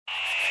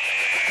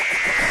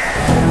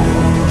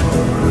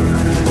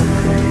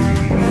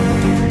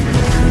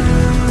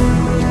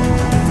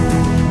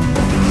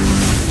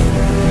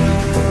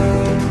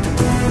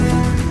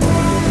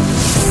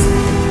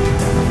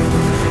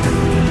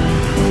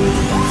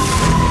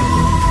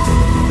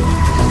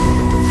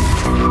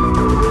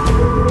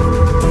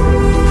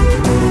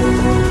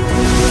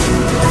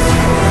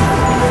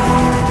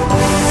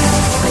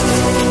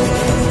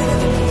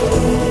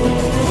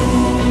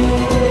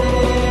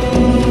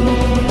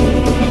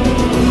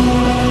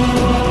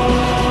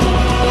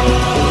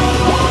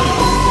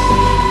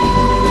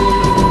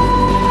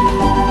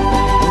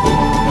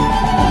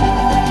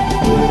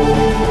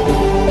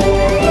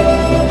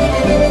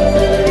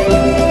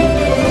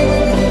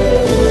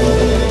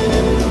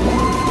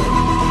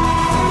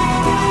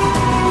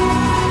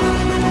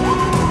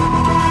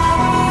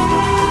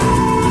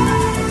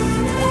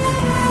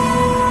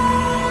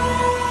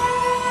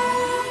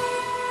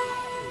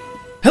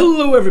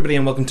Hello everybody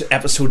and welcome to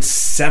episode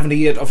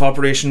 78 of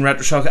Operation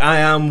Retroshock. I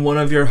am one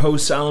of your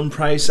hosts, Alan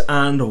Price,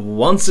 and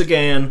once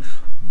again,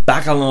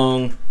 back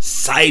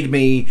alongside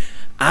me,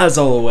 as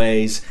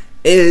always,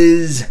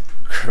 is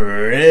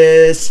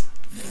Chris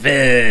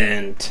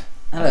Vint.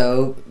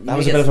 Hello. That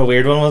was a bit of a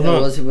weird one, wasn't it?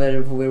 It was a bit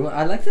of a weird one.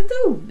 I liked it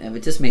though.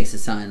 It just makes it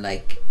sound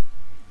like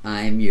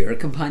I'm your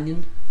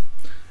companion.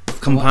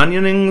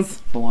 Companionings.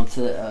 For want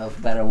of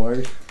a better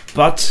word.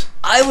 But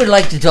I would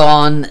like to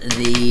don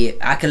the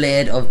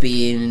accolade of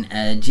being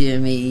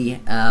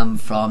Jamie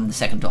from the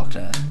Second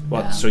Doctor.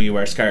 what? So you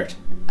wear skirt?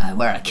 I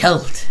wear a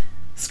kilt.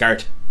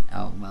 Skirt.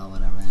 Oh well,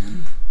 whatever.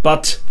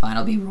 But Fine,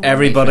 I'll be rolling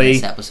everybody,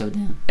 for this episode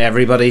then.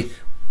 everybody,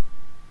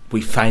 we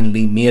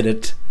finally made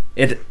it.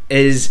 It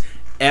is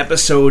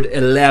episode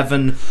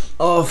 11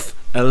 of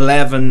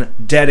 11,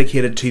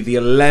 dedicated to the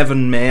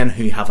 11 men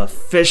who have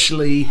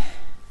officially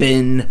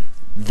been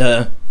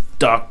the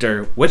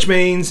Doctor, which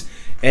means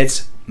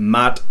it's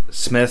Matt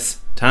Smith's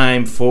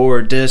time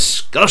for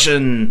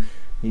discussion.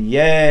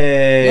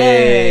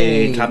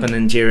 Yay! Clapping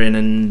and cheering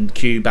and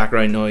cue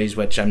background noise,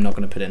 which I'm not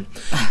going to put in.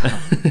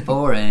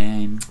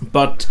 Boring.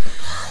 But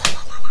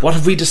what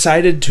have we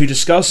decided to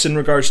discuss in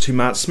regards to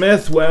Matt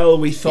Smith? Well,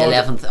 we The thought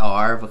 11th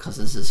hour, because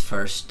this is his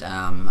first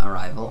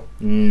arrival.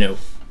 no.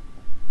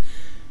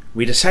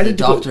 We The decided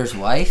to Doctor's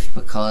wife,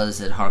 because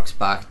it harks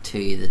back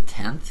to the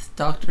 10th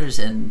Doctor's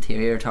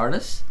interior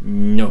TARDIS.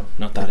 No,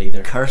 not that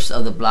either. Curse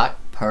of the Black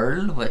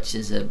Pearl, which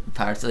is a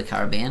Pirates of the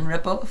Caribbean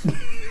rip-off.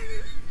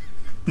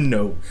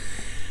 No.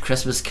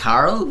 Christmas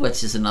Carol,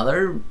 which is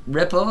another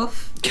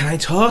rip-off. Can I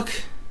talk?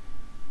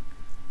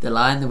 The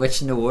Lion, the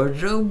Witch and the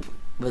Wardrobe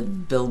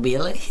with Bill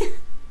Bailey.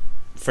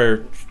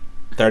 For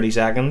 30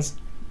 seconds.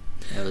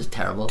 It was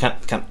terrible.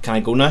 Can I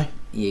go now?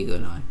 You go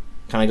now.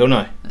 Can I go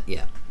now?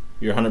 Yeah,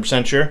 You're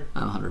 100% sure?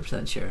 I'm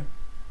 100% sure.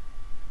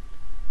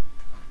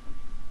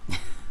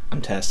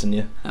 I'm testing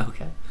you.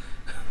 Okay.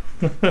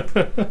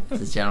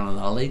 This is general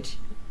knowledge.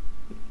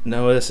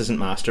 No, this isn't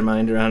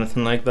Mastermind or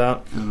anything like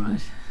that.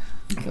 Alright.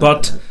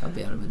 But I'll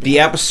be out of it. the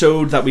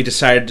episode that we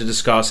decided to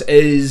discuss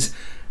is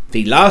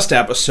the last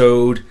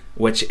episode,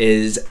 which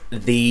is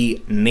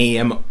The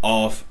Name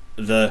of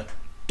the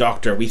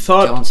Doctor. We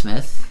thought... John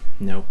Smith.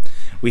 No.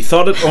 We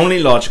thought it only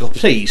logical...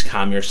 Please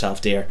calm yourself,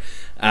 dear.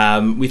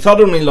 We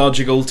thought it only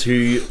logical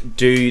to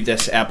do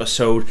this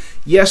episode.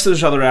 Yes,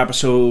 there's other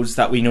episodes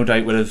that we no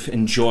doubt would have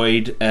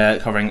enjoyed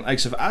covering,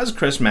 likes of, as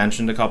Chris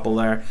mentioned, a couple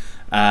there,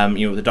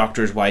 the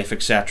Doctor's wife,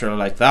 etc.,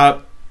 like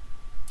that.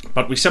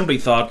 But we simply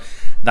thought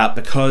that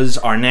because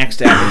our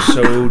next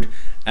episode,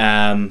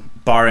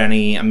 bar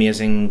any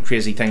amazing,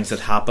 crazy things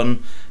that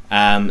happen,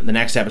 the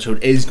next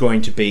episode is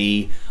going to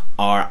be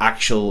our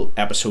actual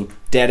episode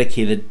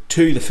dedicated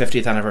to the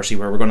 50th anniversary,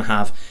 where we're going to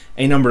have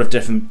a number of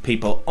different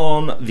people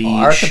on the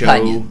Our show.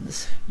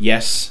 companions.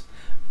 Yes,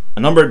 a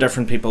number of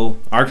different people,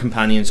 our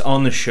companions,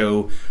 on the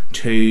show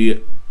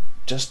to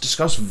just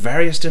discuss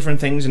various different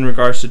things in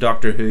regards to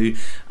Doctor Who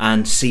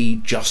and see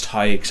just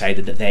how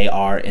excited that they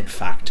are, in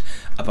fact,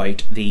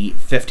 about the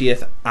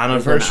 50th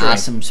anniversary. We're going to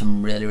ask them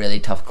some really, really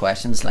tough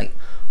questions, like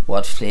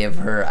what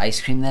flavour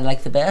ice cream they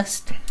like the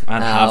best.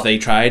 And have they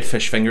tried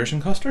fish fingers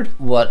and custard?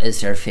 What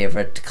is their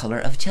favourite colour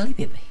of Jelly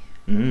Baby?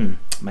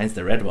 Mine's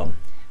the red one.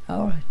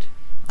 Alright.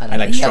 I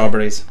like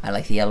strawberries. I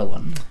like the yellow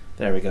one.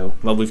 There we go.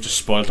 Well, we've just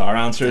spoilt our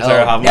answers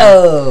there, haven't we?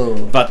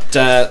 No! But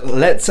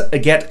let's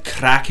get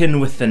cracking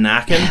with the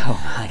knacking. Oh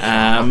my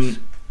God.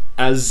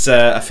 As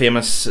a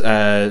famous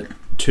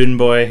Toon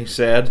Boy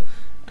said.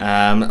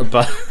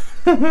 But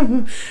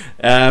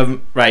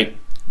right.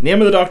 Name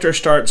of the Doctor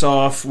starts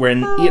off. We're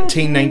in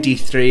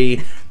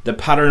 1893. The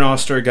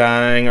Paternoster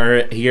gang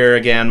are here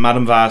again.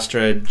 Madame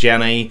Vastra,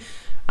 Jenny,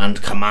 and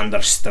Commander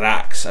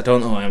Strax. I don't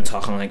know why I'm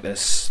talking like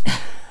this.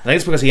 I think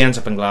it's because he ends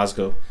up in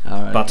Glasgow.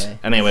 Alright, But okay.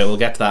 anyway, we'll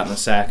get to that in a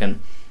second.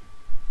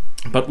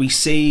 But we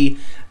see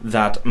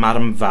that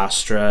Madame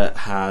Vastra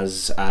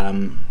has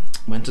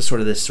went to sort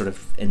of this sort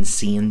of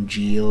insane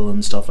jail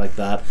and stuff like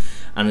that,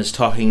 and is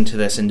talking to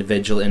this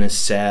individual in his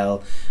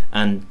cell,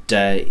 and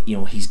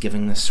he's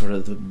giving this sort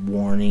of the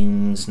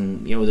warnings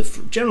and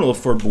the general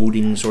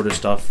foreboding sort of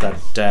stuff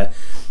that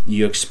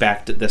you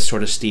expect at this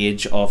sort of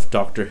stage of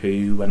Doctor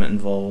Who when it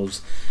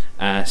involves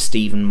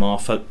Stephen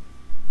Moffat.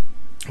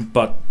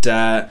 But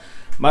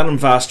Madame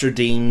Vastra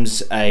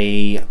deems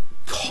a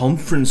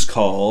conference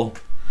call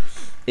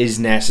is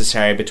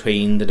necessary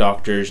between the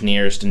Doctor's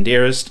nearest and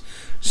dearest.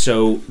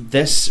 So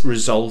this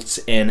results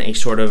in a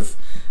sort of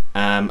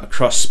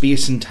across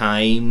space and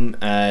time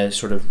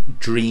sort of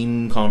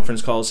dream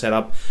conference call set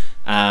up.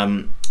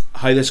 How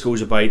this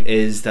goes about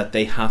is that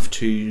they have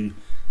to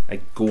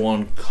go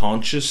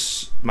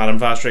unconscious. Madame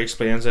Vastra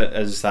explains it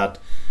as that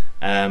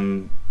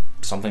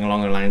something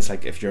along the lines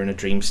like, if you're in a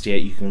dream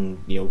state, you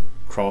can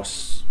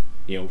cross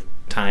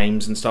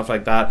times and stuff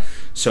like that.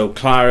 So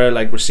Clara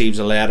receives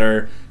a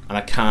letter and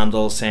a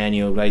candle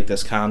saying, light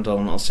this candle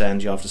and I'll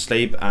send you off to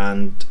sleep,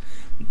 and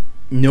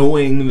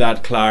knowing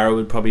that Clara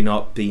would probably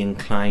not be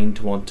inclined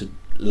to want to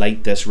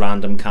light this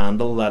random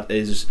candle that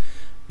is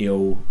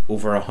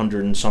over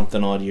 100 and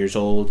something odd years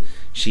old,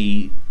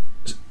 she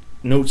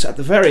notes at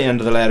the very end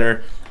of the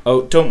letter,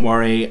 "Oh, don't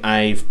worry,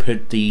 I've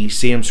put the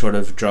same sort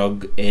of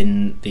drug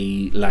in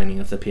the lining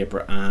of the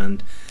paper."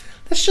 And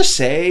let's just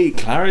say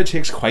Clara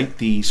takes quite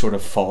the sort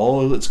of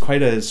fall. It's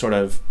quite a sort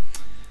of,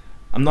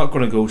 I'm not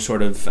going to go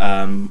sort of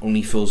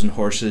Only Fools and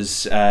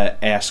Horses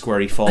esque where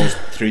he falls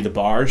through the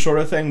bar sort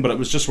of thing, but it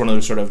was just one of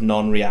those sort of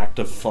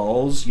non-reactive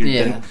falls.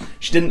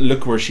 She didn't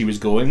look where she was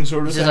going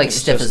sort of She's thing. like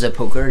stiff as a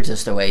poker,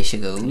 just the way she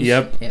goes.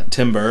 Yep.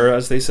 Timber,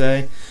 as they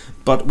say.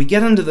 But we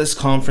get into this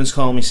conference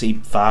call and we see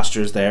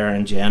Vaster's there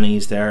and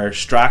Jenny's there.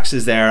 Strax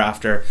is there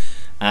after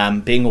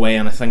being away,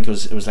 and I think it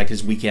was like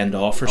his weekend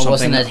off or something.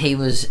 Wasn't it? He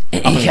was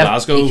up in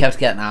Glasgow. He kept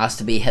getting asked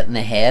to be hit in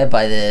the head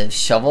by the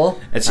shovel,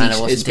 and it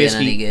wasn't doing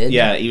any good.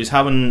 Yeah, he was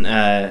having.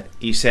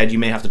 He said you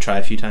may have to try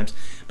a few times,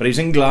 but he was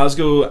in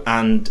Glasgow,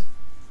 and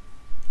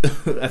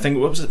I think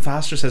what was it?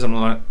 Vaster says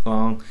something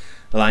along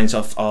the lines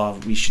of, "Oh,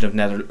 we should have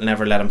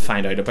never let him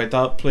find out about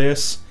that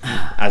place,"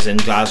 as in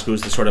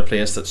Glasgow's the sort of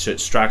place that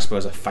suits Strax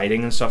because of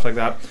fighting and stuff like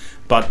that.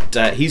 But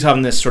he's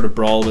having this sort of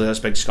brawl with this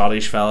big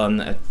Scottish fella, and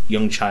a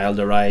young child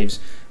arrives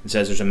and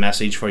says, "There's a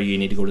message for you. You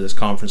need to go to this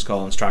conference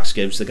call." And Strax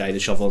gives the guy the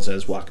shovel and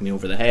says, "Whack me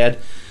over the head."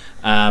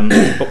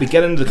 But we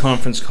get into the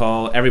conference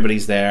call.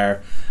 Everybody's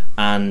there,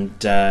 and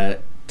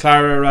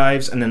Clara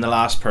arrives, and then the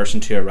last person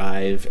to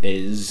arrive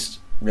is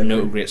River.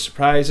 no great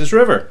surprise, is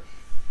River.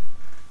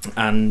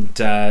 And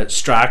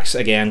Strax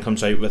again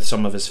comes out with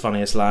some of his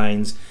funniest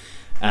lines.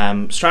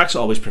 Strax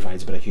always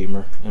provides a bit of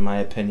humour, in my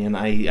opinion.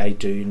 I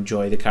do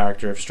enjoy the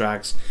character of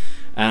Strax.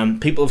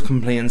 People have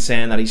complained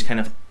saying that he's kind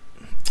of,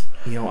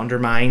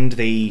 undermined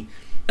the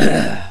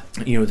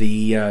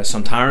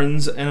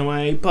Sontarans in a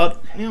way,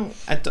 but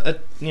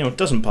it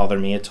doesn't bother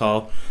me at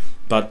all.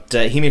 But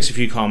he makes a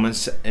few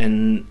comments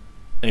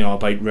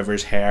about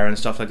River's hair and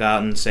stuff like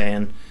that, and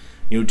saying,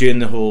 doing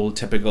the whole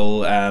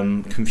typical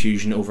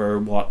confusion over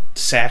what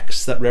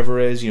sex that River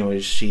is.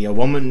 Is she a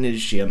woman?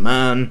 Is she a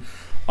man?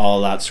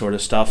 All that sort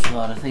of stuff.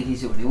 God, I think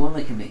he's the only one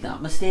that can make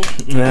that mistake.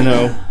 I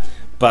know.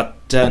 But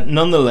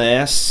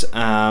nonetheless,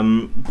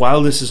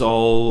 while this is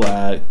all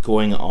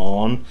going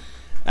on,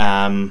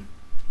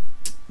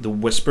 the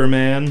Whisper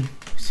Man.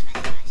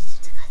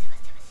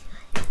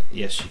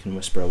 Yes, you can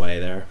whisper away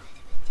there.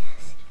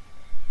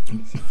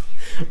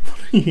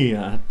 What are you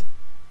at?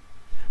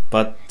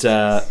 But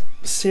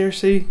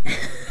seriously?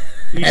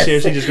 You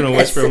seriously just going to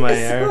whisper in my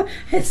ear?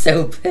 It's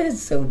so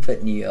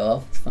putting you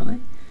off. It's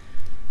funny.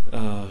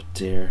 Oh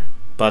dear.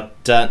 But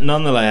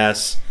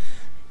nonetheless,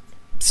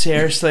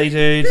 seriously,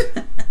 dude.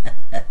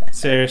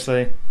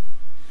 Seriously.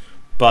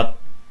 But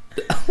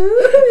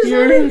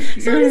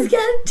Somebody's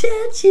getting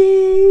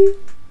touchy.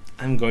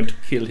 I'm going to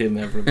kill him,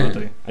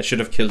 everybody. I should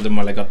have killed him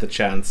while I got the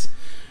chance.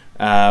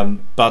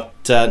 But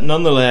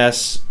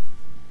nonetheless,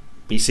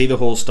 we see the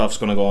whole stuff's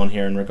going to go on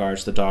here in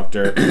regards to the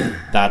Doctor.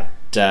 That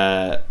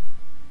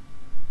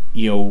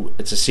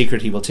it's a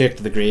secret he will take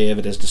to the grave.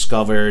 It is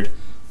discovered.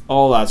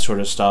 All that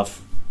sort of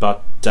stuff.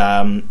 But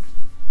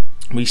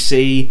we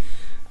see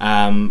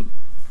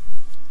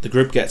the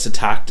group gets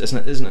attacked,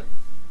 isn't it?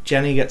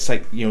 Jenny gets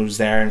is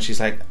there, and she's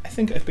like, "I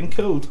think I've been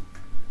killed."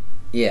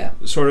 Yeah.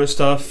 Sort of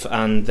stuff,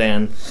 and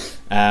then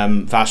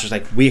Vaster's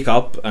like, "Wake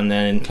up!" And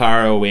then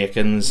Clara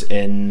awakens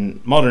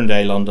in modern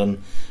day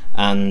London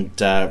and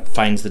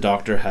finds the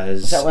Doctor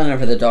has. Is that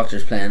whenever the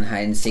Doctor's playing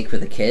hide and seek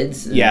with the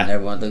kids? And yeah.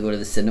 Everyone to go to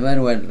the cinema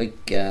and went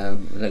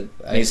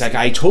he's like,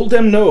 "I told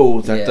them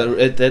no,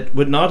 that it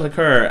would not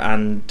occur,"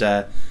 and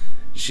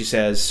she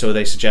says, "So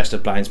they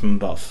suggested Blindsman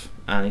Buff,"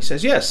 and he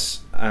says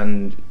yes,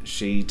 and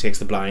she takes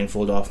the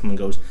blindfold off him and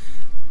goes,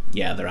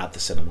 "Yeah, they're at the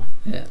cinema."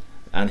 Yeah.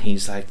 And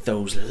he's like,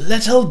 "Those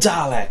little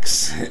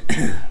Daleks,"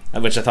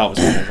 which I thought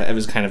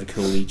was kind of a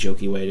coolly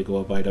jokey way to go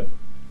about it.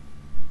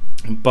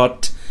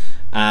 But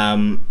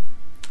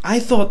I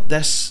thought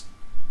this,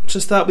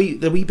 just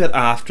the wee bit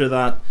after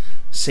that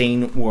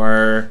scene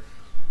where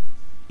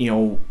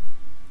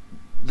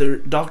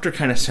the Doctor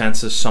kind of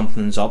senses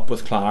something's up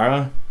with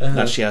Clara,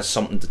 that she has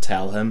something to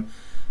tell him,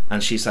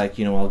 and she's like,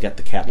 "I'll get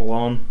the kettle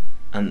on,"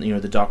 and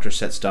the Doctor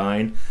sits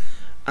down.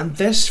 And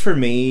this, for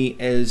me,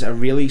 is a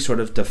really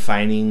sort of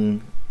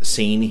defining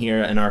scene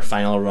here in our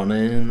final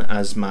run-in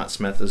as Matt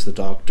Smith as the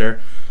Doctor,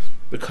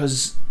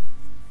 because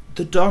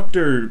the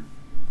Doctor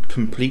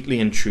completely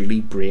and truly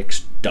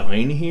breaks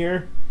down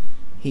here.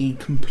 He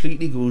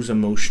completely goes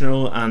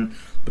emotional, and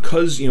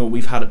because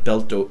we've had it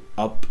built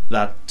up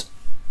that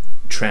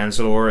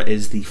Trenzalore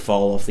is the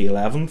fall of the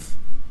 11th.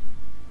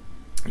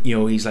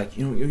 He's like,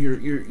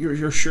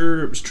 you're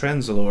sure it was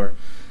Trenzalore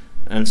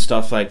and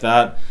stuff like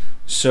that.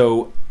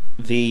 So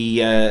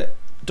the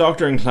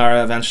Doctor and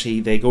Clara eventually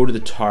they go to the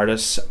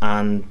TARDIS,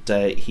 and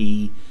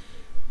he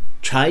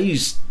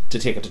tries to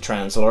take it to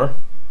Trenzalore,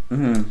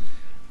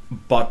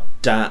 but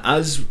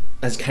as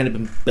has kind of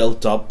been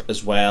built up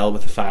as well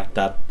with the fact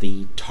that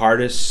the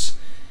TARDIS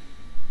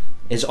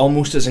is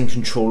almost as in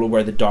control of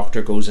where the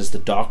Doctor goes as the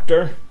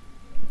Doctor,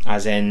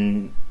 as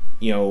in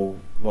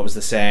what was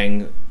the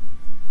saying,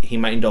 he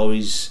mightn't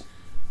always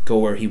go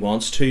where he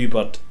wants to,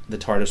 but the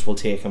TARDIS will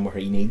take him where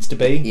he needs to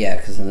be. Yeah,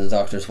 because in the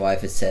Doctor's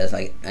Wife it says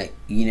like,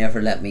 you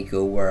never let me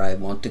go where I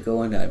want to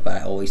go, but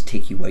I always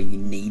take you where you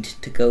need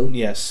to go.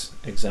 Yes,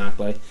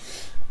 exactly.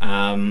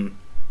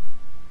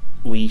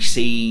 We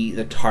see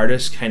the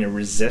TARDIS kind of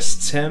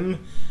resists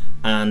him,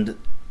 and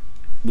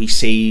we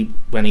see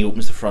when he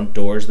opens the front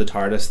doors of the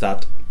TARDIS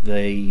that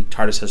the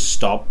TARDIS has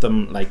stopped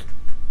them, like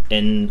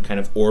in kind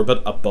of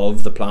orbit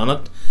above the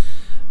planet,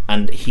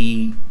 and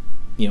he,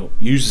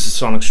 uses the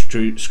sonic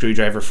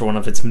screwdriver for one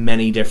of its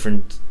many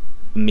different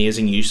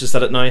amazing uses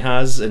that it now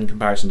has in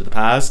comparison to the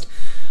past.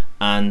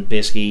 And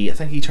basically, I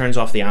think he turns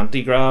off the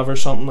anti-grav or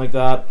something like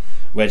that,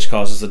 which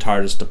causes the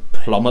TARDIS to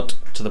plummet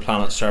to the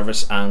planet's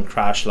surface and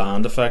crash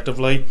land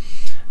effectively.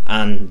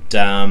 And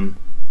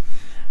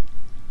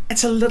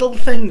it's a little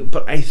thing,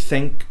 but I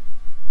think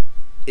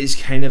is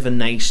kind of a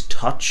nice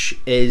touch,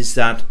 is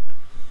that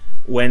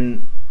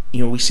when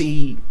we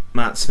see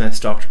Matt Smith's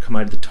Doctor come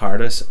out of the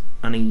TARDIS,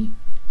 and he,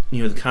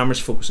 the camera's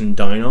focusing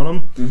down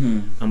on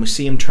him, and we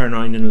see him turn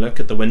around and look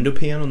at the window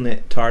pane on the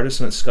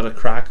TARDIS, and it's got a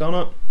crack on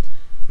it,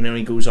 and then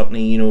he goes up and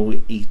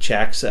he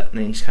checks it,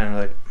 and he's kind of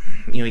like,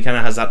 he kind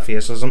of has that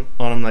face on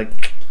him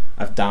like,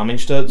 I've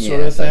damaged it,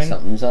 sort of thing. Like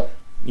something's up.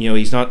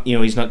 He's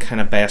not kind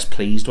of best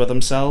pleased with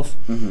himself.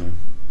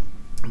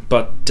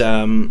 But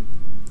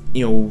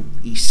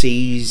he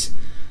sees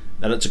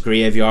that it's a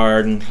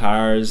graveyard and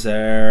Clara's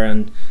there,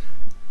 and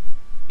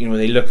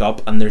they look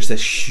up and there's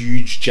this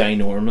huge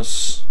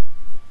ginormous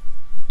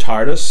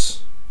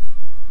TARDIS,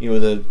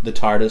 the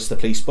TARDIS, the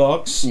police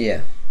box,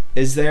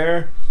 is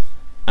there,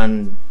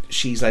 and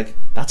she's like,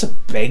 that's a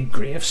big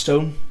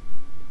gravestone.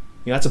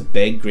 That's a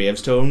big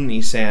gravestone.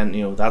 He's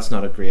saying, that's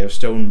not a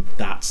gravestone,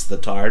 that's the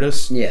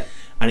TARDIS.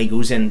 And he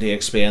goes in to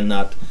explain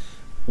that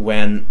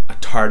when a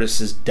TARDIS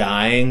is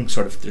dying,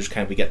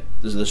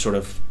 there's sort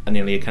of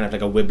nearly kind of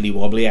like a wibbly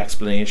wobbly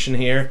explanation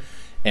here,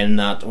 in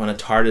that when a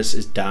TARDIS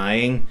is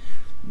dying,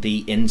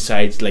 the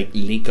insides like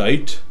leak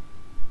out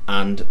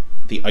and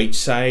the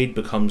outside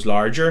becomes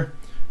larger.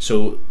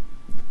 So,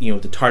 the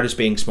TARDIS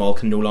being small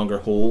can no longer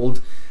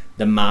hold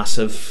the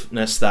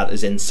massiveness that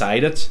is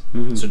inside it,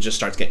 so it just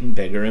starts getting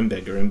bigger and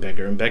bigger and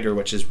bigger and bigger,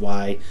 which is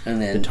why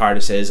the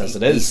TARDIS is as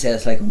it is. He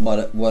says like, what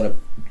a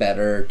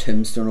better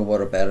tombstone, or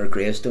what a better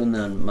gravestone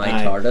than my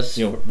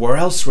TARDIS. Where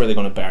else were they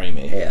going to bury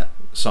me?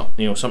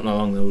 Something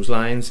along those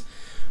lines.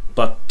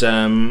 But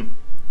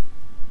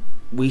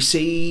we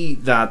see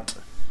that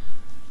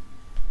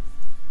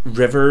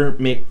River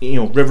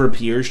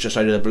appears just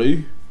out of the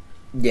blue.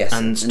 Yes,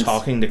 and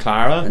talking to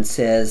Clara, and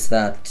says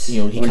that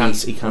he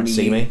can't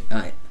see me.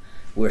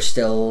 We're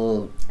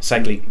still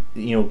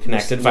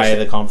connected via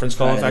the conference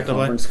call,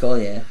 effectively. Conference call,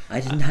 I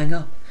didn't hang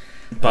up.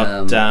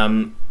 But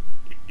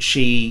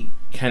she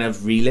kind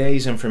of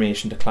relays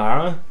information to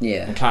Clara.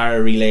 And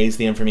Clara relays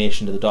the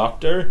information to the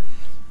Doctor,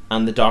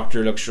 and the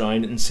Doctor looks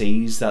around and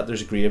sees that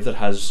there's a grave that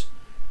has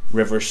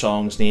River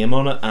Song's name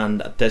on it,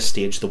 and at this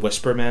stage the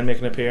Whisper Men make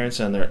an appearance,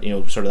 and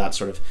they're sort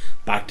of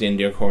backed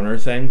into your corner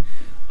thing.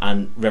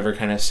 And River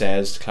kind of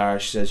says to Clara,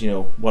 she says,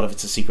 what if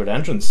it's a secret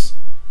entrance?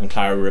 And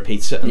Clara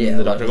repeats it, and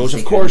the Doctor goes,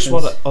 of course,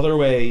 what other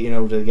way,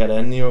 to get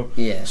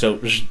in, so,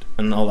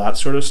 and all that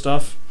sort of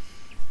stuff.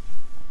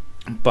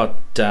 But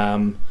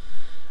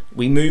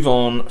we move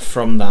on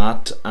from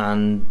that,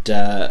 and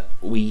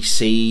we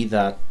see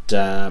that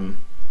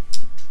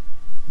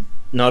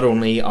not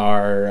only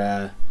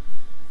are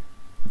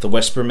the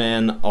Whisper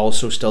Men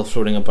also still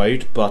floating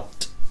about,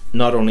 but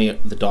not only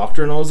the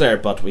Doctor and all's there,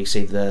 but we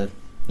see the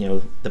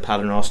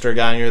Paternoster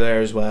gang are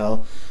there as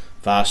well,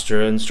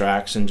 Vastra and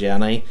Strax and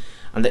Jenny,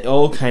 and they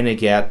all kind of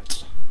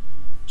get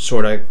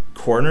sort of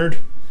cornered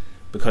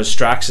because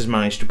Strax has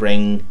managed to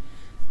bring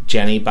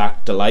Jenny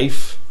back to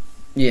life.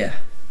 And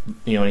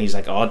he's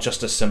like, oh,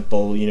 just a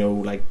simple,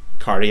 like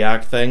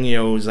cardiac thing,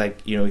 it's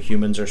like,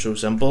 humans are so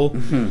simple,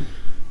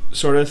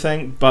 sort of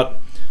thing.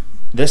 But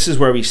this is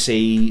where we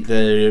see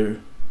the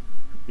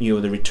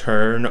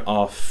return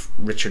of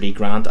Richard E.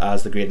 Grant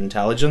as the Great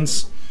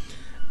Intelligence.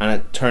 And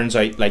it turns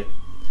out, like,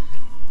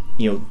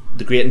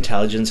 the Great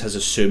Intelligence has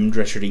assumed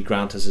Richard E.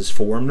 Grant as his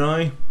form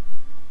now,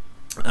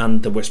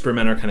 and the Whisper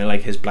Men are kind of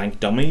like his blank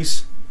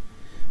dummies,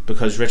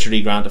 because Richard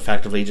E. Grant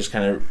effectively just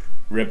kind of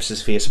rips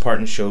his face apart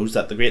and shows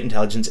that the Great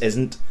Intelligence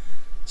isn't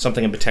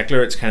something in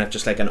particular, it's kind of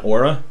just like an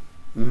aura.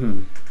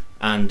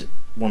 And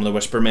one of the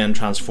Whisper Men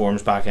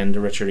transforms back into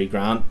Richard E.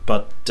 Grant,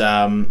 but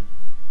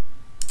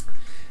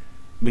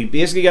we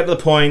basically get to the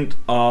point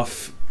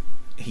of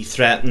he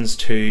threatens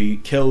to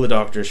kill the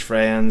Doctor's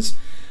friends,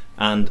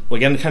 and we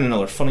get kind of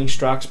another funny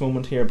Strax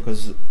moment here,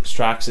 because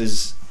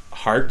Strax's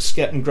heart's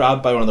getting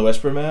grabbed by one of the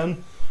Whisper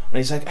Men, and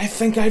he's like, I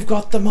think I've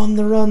got them on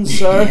the run,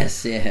 sir.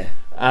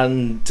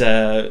 And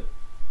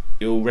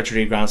Richard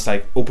E. Grant's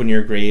like, open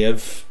your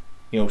grave,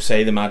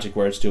 say the magic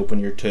words to open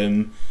your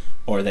tomb,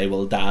 or they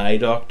will die,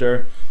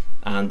 Doctor.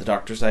 And the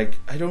Doctor's like,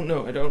 I don't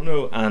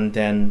know, and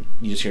then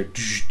you just hear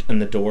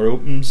and the door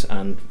opens,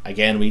 and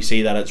again we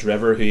see that it's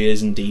River who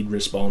is indeed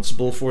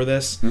responsible for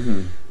this.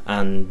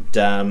 And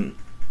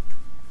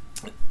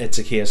it's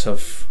a case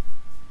of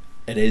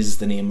it is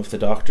the name of the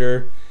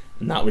Doctor,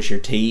 and that was your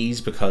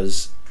tease,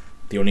 because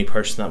the only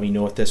person that we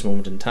know at this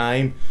moment in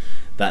time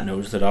that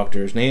knows the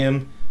Doctor's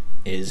name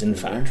is in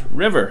fact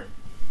River.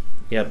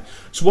 Yep.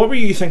 So what were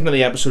you thinking of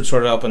the episode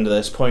sort of up until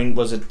this point?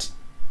 Was it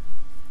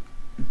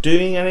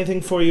doing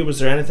anything for you? Was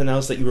there anything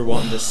else that you were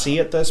wanting to see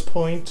at this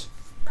point?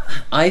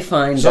 I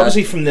find so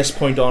obviously from this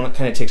point on it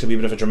kind of takes a wee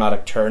bit of a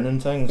dramatic turn in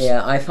things.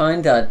 Yeah, I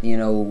find that, you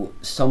know,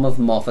 some of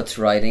Moffat's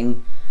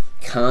writing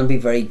can be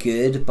very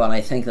good, but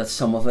I think that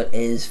some of it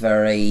is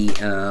very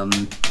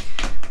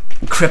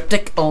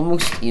cryptic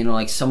almost. You know,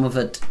 like some of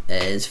it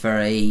is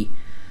very,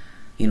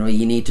 you know,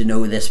 you need to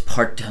know this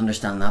part to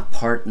understand that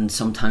part, and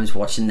sometimes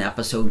watching the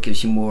episode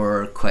gives you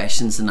more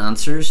questions than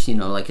answers. You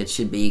know, like it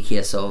should be a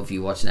case of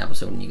you watch an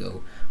episode and you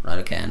go, right,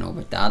 okay, I know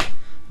about that.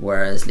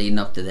 Whereas leading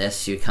up to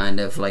this, you're kind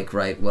of like,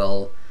 right,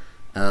 well,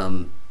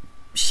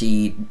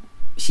 she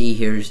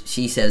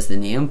says the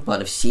name,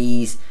 but if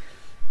she's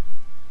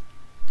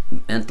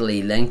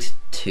mentally linked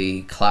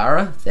to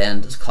Clara,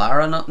 then does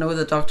Clara not know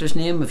the Doctor's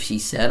name? If she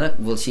said it,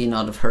 will she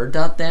not have heard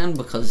that then,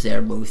 because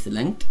they're both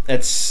linked?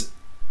 That's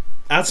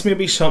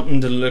maybe something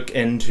to look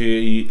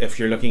into if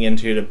you're looking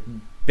into it a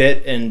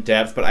bit in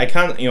depth, but I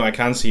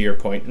can see your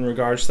point in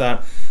regards to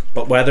that.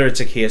 But whether it's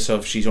a case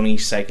of she's only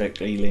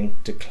cyclically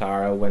linked to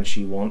Clara when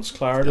she wants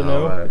Clara to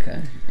know, right,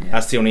 okay. Yeah.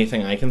 That's the only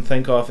thing I can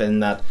think of,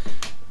 in that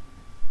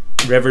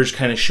River's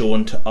kind of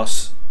shown to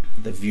us,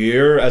 the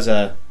viewer, as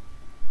a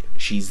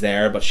she's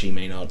there, but she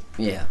may not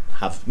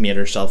have made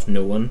herself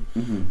known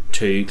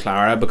to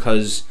Clara,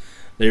 because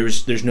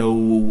there's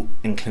no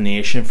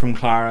inclination from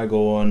Clara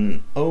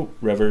going, oh,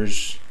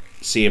 River's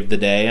saved the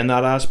day in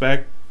that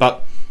aspect.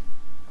 But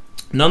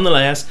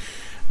nonetheless,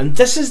 and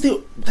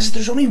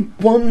there's only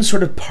one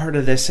sort of part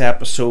of this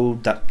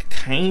episode that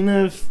kind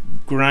of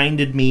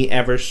grinded me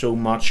ever so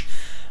much,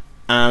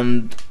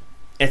 and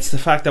it's the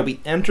fact that we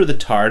enter the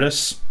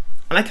TARDIS,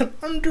 and I can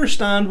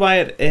understand why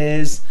it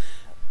is,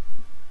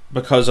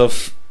 because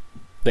of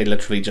they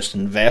literally just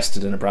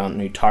invested in a brand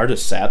new TARDIS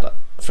set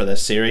for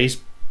this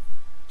series.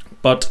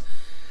 But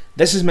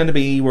this is meant to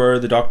be where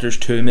the Doctor's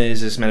tomb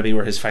is. This is meant to be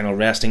where his final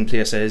resting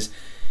place is.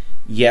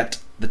 Yet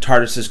the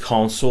TARDIS's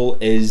console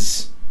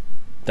is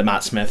the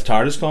Matt Smith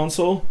TARDIS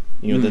console.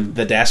 You know,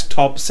 the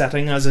desktop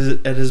setting, as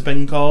it has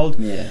been called.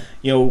 Yeah.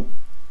 You know,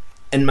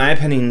 in my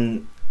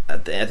opinion,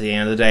 at the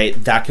end of the day,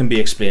 that can be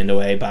explained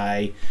away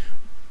by,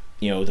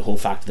 you know, the whole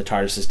fact that the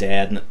TARDIS is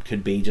dead, and it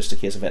could be just a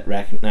case of it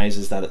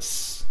recognises that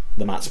it's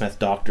the Matt Smith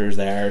Doctor's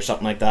there, or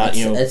something like that.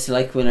 It's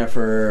like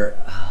whenever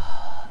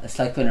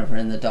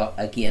in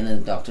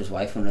the Doctor's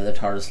Wife, when the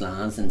TARDIS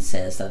lands and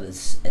says that it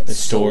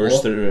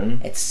stores the room,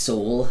 its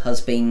soul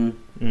has been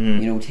you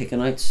know, taken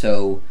out.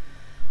 So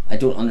I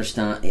don't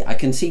understand. I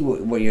can see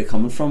where you're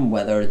coming from,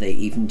 whether they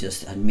even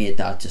just had made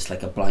that just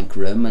like a blank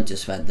room and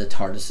just went, the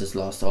TARDIS has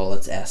lost all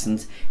its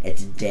essence,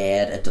 it's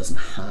dead, it doesn't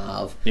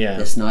have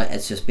this now.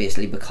 It's just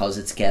basically because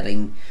it's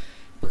getting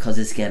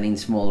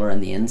smaller on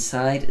the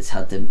inside, it's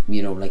had to,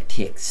 you know, like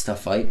take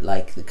stuff out,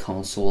 like the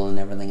console and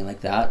everything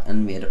like that,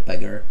 and made it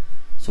bigger.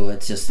 So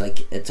it's just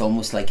like, it's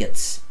almost like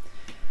it's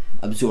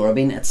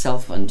absorbing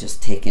itself and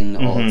just taking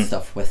all its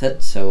stuff with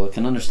it. So I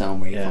can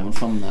understand where you're coming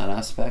from in that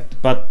aspect.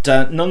 But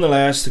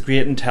nonetheless, the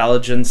Great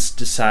Intelligence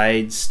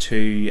decides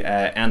to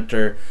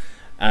enter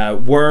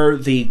where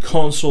the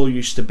console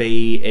used to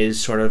be.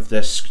 Is sort of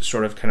this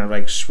sort of kind of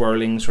like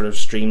swirling sort of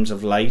streams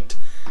of light,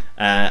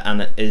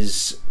 and it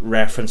is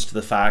reference to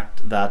the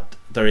fact that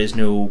there is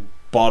no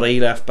body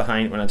left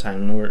behind when a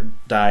Time Lord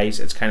dies.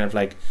 It's kind of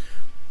like,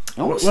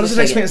 what does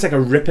it explain? It's like a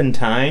rip in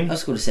time. I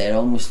was going to say, it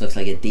almost looks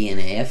like a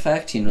DNA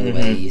effect, you know, the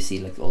way you see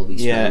like all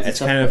these it's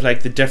kind of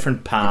like the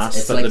different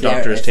paths that like the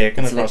Doctor has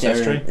taken across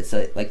history. It's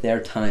like their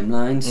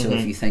timeline. So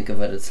if you think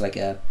of it, it's like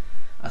a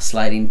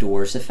sliding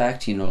doors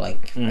effect, you know,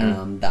 like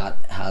that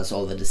has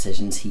all the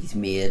decisions he's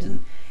made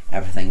and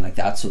everything like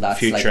that. So that's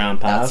future like,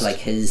 and past. That's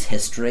like his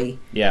history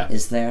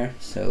is there.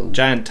 So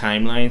giant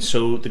timeline.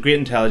 So the Great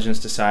Intelligence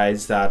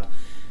decides that,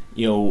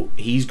 you know,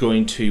 he's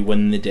going to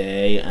win the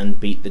day and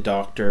beat the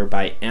Doctor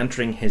by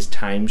entering his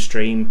time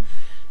stream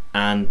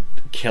and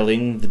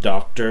killing the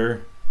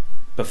Doctor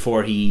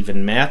before he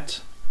even met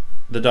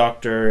the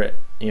Doctor,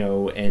 you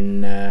know,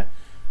 in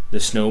the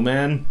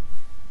Snowman.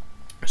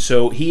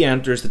 So he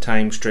enters the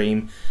time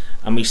stream,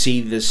 and we see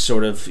this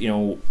sort of, you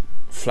know,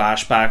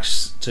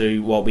 flashbacks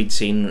to what we'd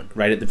seen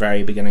right at the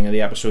very beginning of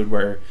the episode,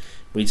 where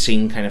we'd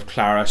seen kind of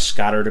Clara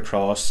scattered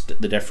across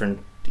the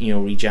different, you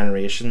know,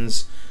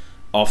 regenerations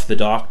of the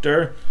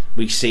Doctor.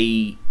 We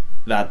see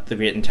that the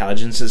Great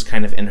Intelligence is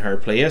kind of in her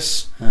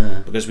place,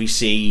 because we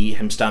see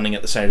him standing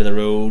at the side of the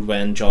road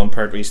when John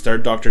Pertwee's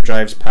third Doctor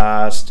drives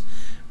past.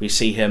 We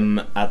see him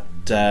at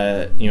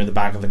you know, the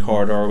back of the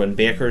corridor when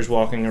Baker's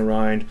walking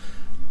around.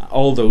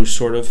 All those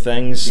sort of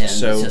things. Yeah,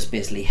 so it's just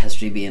basically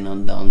history being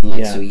undone.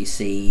 Like, so you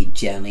see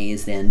Jenny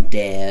is then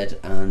dead,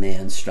 and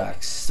then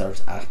Strax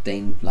starts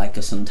acting like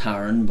a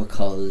Sontaran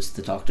because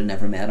the Doctor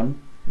never met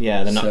him.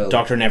 Yeah, the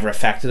Doctor never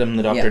affected him.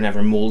 The Doctor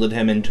never moulded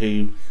him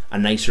into a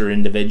nicer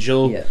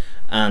individual. Yeah.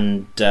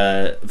 And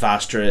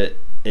Vastra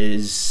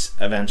is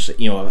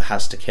eventually,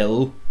 has to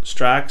kill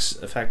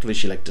Strax. Effectively,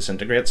 she like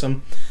disintegrates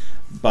him.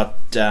 But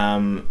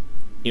then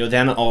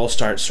it all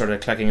starts sort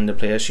of clicking into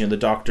place. The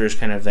Doctor's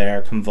kind of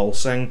there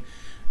convulsing,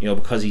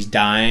 because he's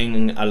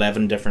dying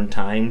 11 different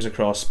times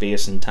across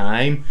space and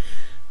time.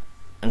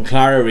 And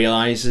Clara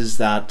realizes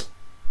that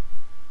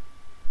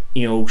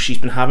she's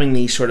been having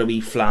these sort of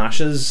wee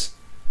flashes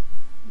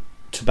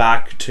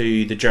back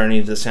to the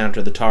journey to the centre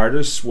of the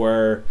TARDIS,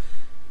 where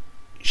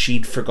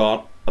she'd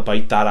forgot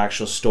about that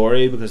actual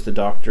story because the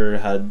Doctor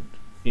had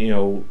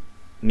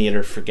made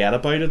her forget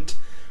about it,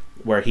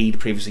 where he'd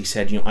previously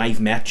said, I've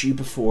met you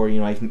before,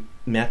 I've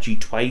met you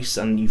twice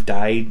and you've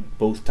died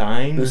both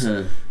times.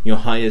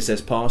 How is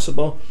this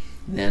possible?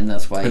 And then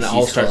that's why and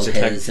she's called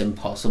his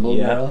impossible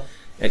girl.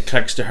 It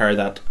clicks to her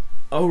that,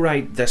 oh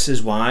right, this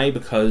is why,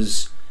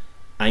 because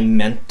I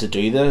meant to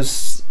do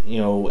this.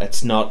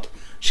 It's not.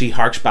 She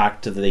harks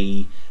back to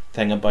the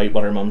thing about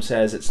what her mum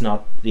says. It's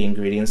not the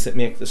ingredients that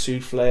make the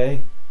souffle,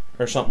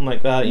 or something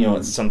like that.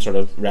 It's some sort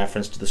of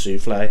reference to the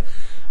souffle.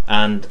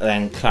 And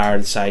then Clara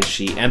decides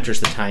she enters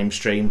the time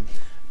stream,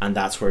 and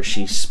that's where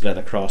she's split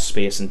across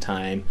space and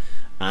time.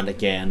 And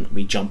again,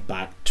 we jump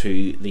back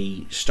to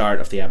the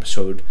start of the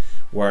episode,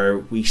 where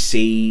we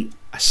see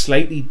a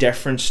slightly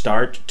different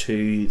start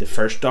to the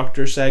first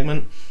Doctor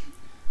segment.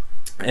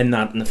 In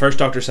the first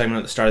Doctor segment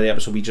at the start of the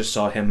episode, we just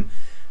saw him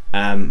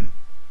entering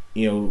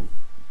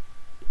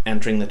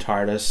the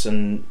TARDIS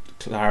and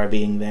Clara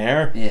being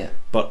there. Yeah.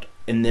 But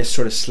in this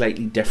sort of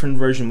slightly different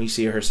version, we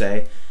see her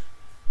say,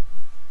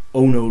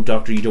 oh no,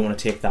 Doctor, you don't want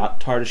to take that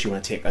TARDIS, you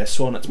want to take this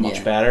one, it's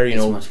much better.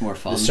 It's much more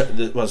fun.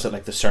 Was it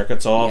like the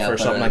circuit's off or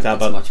something like that?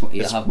 But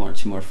you have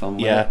much more fun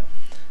with it.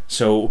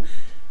 So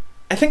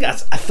I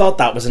thought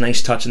that was a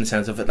nice touch in the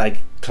sense of it, like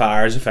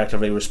Clara's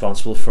effectively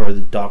responsible for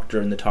the Doctor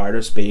and the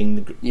TARDIS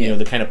being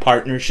the kind of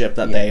partnership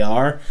that they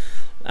are.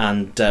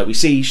 And we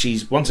see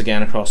she's once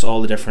again across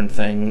all the different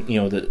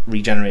the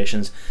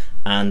regenerations,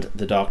 and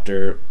the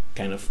Doctor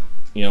kind of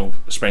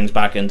springs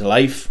back into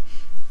life.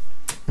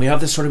 We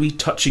have this sort of wee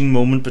touching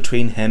moment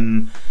between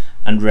him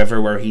and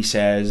River where he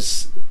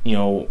says,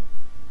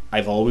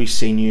 I've always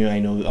seen you,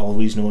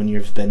 always known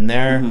you've been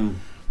there.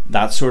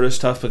 That sort of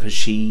stuff, because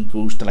she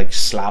goes to like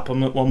slap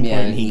him at one point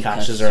and he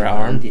catches her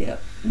arm. Yeah.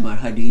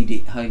 How did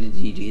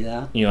you do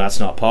that? That's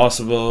not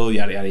possible,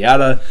 yada yada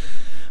yada.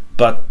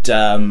 But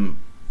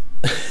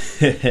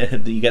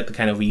you get the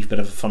kind of wee bit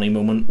of a funny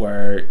moment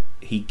where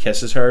he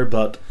kisses her,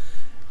 but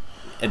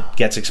it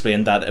gets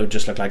explained that it would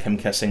just look like him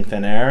kissing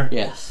thin air.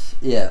 Yes.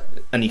 Yeah.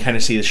 And you kind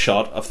of see the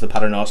shot of the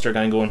Paternoster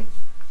guy going,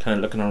 kind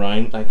of looking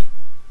around like,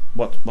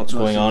 what's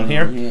going on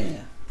here?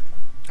 Yeah.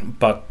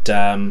 But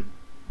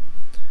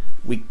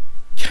we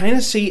kind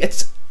of see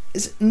is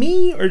it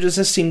me, or does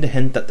this seem to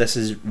hint that this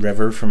is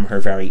River from her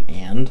very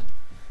end?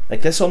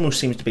 Like, this almost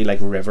seems to be like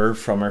River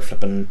from her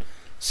flipping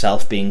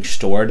self being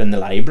stored in the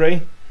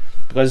library,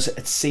 because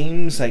it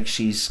seems like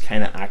she's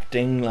kind of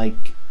acting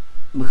like,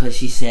 because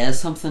she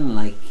says something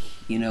like,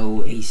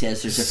 he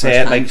says there's a first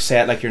time.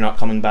 Say it like you're not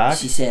coming back.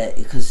 She said,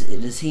 because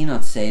does he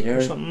not say to her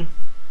or something?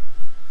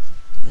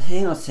 Does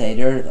he not say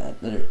to her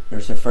that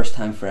there's a first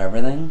time for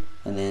everything,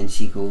 and then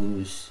she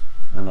goes,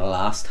 and a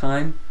last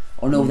time?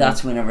 Oh no,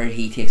 that's whenever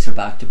he takes her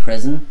back to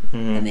prison,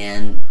 and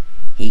then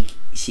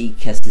she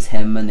kisses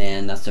him, and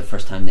then that's the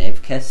first time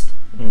they've kissed.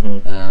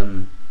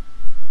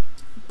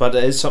 But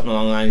it is something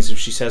along the lines of,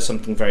 she says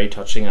something very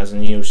touching, as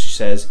in, she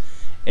says,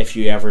 if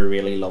you ever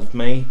really loved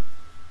me,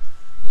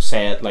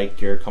 say it like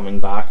you're coming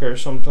back, or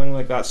something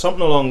like that.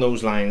 Something along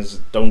those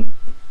lines. Don't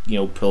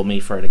pull me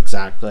for it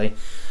exactly.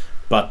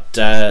 But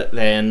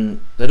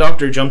then the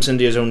Doctor jumps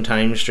into his own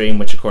time stream,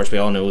 which of course we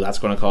all know that's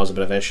going to cause a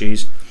bit of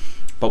issues.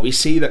 But we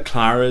see that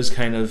Clara's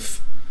kind of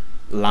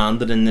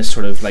landed in this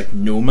sort of like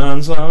no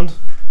man's land,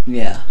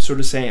 sort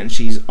of say, and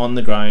she's on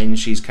the ground,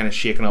 she's kind of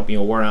shaking up,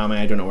 where am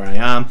I don't know where I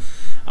am.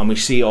 And we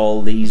see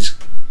all these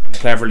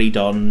cleverly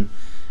done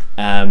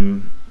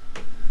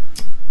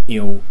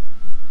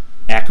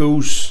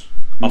echoes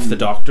of the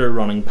Doctor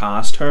running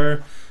past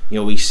her.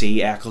 We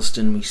see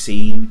Eccleston, we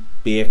see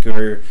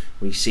Baker,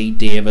 we see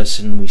Davis,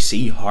 and we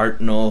see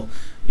Hartnell.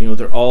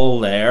 They're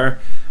all there,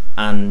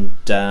 and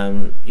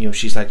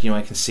she's like,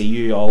 I can see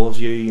you, all of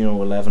you,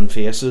 11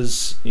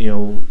 faces,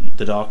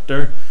 the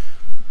Doctor,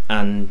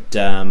 and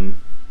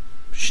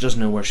she doesn't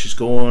know where she's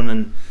going,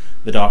 and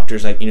the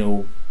Doctor's like,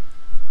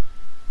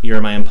 you're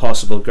my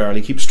impossible girl.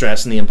 He keeps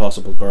stressing the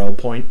impossible girl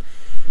point.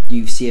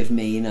 You've saved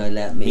me, now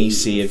let me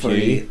save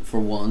you. For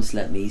once,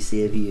 let me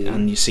save you.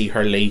 And you see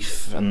her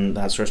leaf and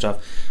that sort of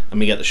stuff, and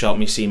we get the shot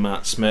and we see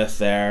Matt Smith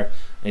there,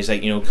 and he's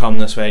like, come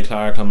this way,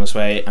 Clara, come this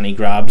way, and he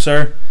grabs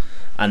her.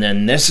 And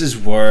then this is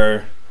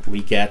where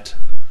we get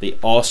the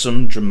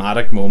awesome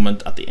dramatic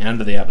moment at the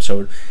end of the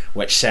episode,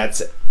 which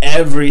sets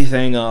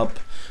everything up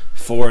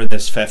for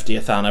this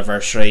 50th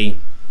anniversary.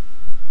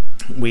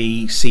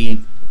 We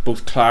see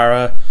both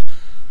Clara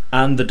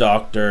and the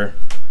Doctor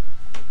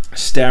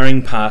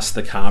staring past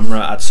the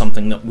camera at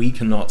something that we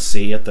cannot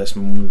see at this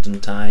moment in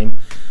time,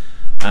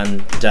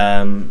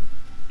 and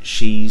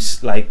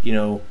she's like,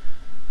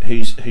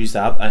 Who's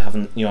that? I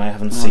haven't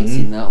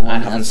seen that one. I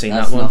haven't seen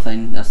that's that one.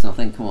 Nothing. That's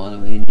nothing. Come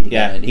on, we need to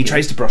get out of he here.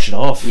 tries to brush it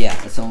off. Yeah,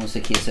 it's almost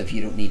a case of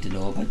you don't need to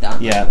know about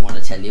that. Yeah. I don't want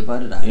to tell you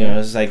about it. Either.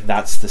 It's like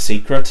that's the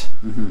secret.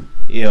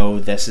 Mm-hmm.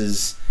 This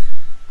is,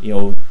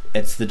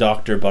 it's the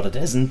Doctor, but it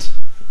isn't.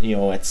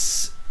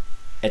 It's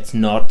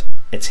not.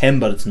 It's him,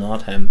 but it's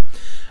not him.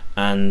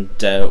 And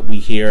we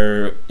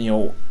hear,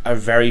 a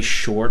very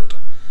short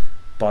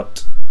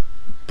but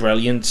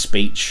brilliant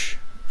speech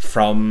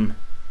from,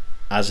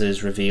 as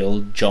is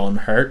revealed, John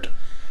Hurt.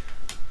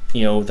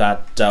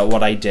 That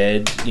what I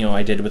did,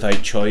 I did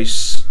without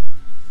choice,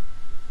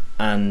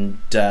 and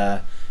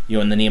in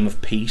the name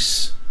of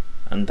peace,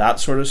 and that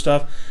sort of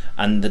stuff.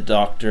 And the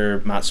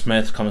Doctor, Matt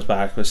Smith, comes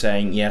back with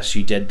saying, yes,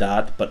 you did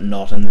that, but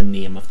not in the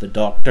name of the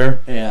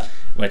Doctor. Yeah.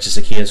 Which is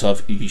a case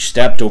of you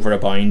stepped over a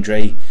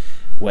boundary,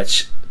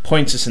 which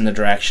points us in the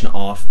direction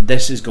of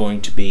this is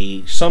going to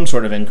be some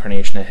sort of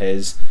incarnation of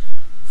his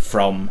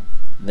from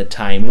the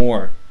Time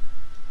War.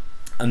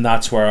 And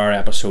that's where our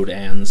episode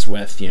ends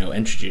with,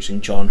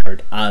 introducing John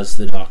Hurt as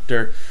the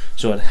Doctor.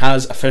 So it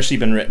has officially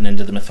been written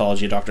into the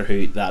mythology of Doctor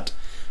Who that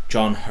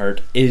John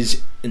Hurt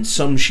is in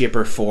some shape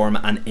or form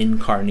an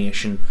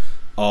incarnation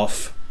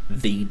of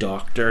the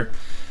Doctor.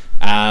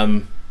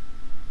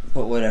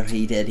 But whatever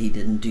he did, he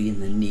didn't do in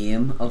the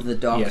name of the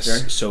Doctor.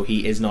 Yes, so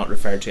he is not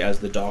referred to as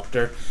the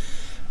Doctor.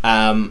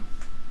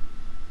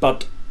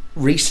 But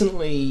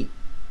recently,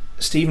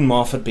 Stephen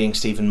Moffat, being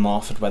Stephen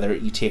Moffat, whether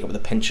you take it with a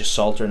pinch of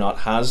salt or not,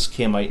 has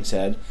came out and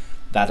said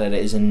that it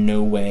is in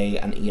no way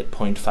an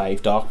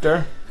 8.5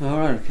 Doctor.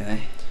 Alright,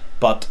 okay.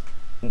 But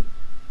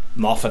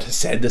Moffat has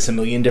said this a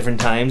million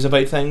different times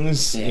about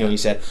things. Yeah. He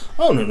said,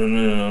 "Oh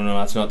no,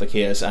 that's not the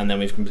case," and then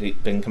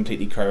we've been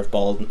completely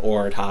curveballed,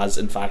 or it has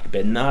in fact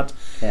been that.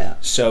 Yeah.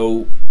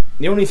 So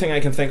the only thing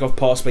I can think of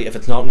possibly, if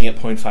it's not an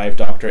 8.5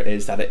 Doctor,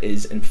 is that it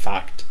is in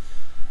fact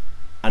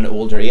an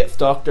older 8th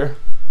Doctor,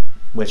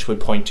 which would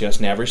point to us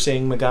never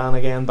seeing McGann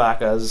again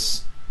back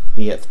as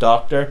the 8th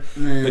Doctor,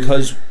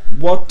 because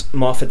what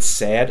Moffat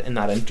said in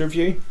that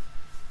interview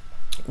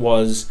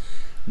was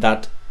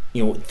that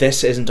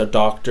this isn't a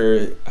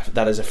Doctor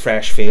that is a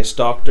fresh-faced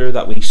Doctor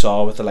that we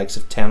saw with the likes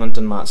of Tennant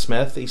and Matt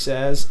Smith. He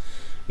says,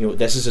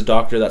 this is a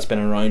Doctor that's been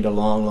around a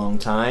long, long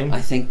time.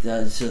 I think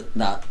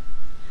that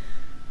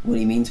what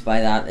he means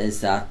by that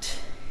is that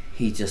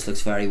he just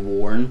looks very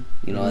worn.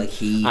 Like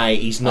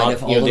he's not.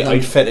 The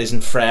outfit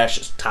isn't fresh;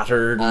 it's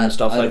tattered and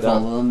stuff like that. Out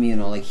of all of them,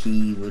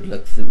 he would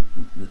look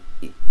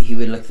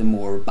the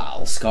more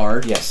battle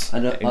scarred. Yes,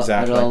 exactly.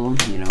 Out of all of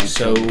them,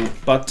 So,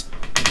 but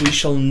we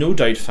shall no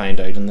doubt find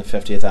out in the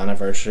 50th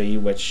anniversary,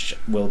 which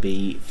will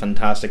be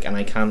fantastic, and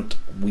I can't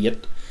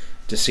wait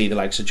to see the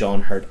likes of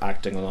John Hurt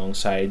acting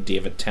alongside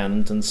David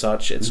Tennant and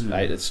such.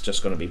 It's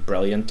just going to be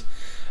brilliant.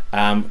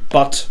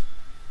 But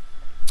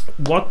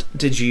what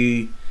did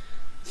you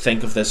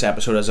think of this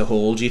episode as a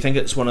whole? Do you think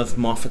it's one of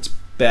Moffat's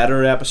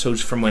better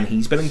episodes from when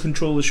he's been in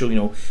control of the show?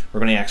 We're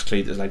going to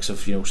exclude the likes of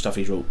stuff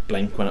he wrote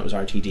Blink when it was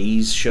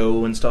RTD's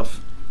show and stuff.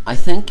 I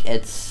think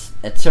it's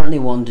certainly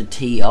one to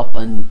tee up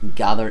and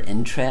gather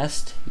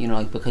interest,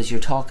 because you're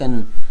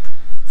talking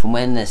from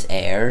when this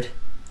aired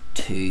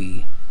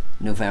to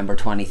November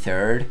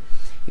 23rd,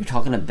 you're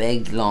talking a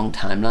big long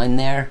timeline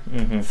there.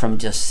 From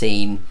just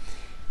seeing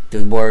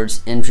the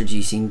words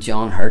introducing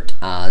John Hurt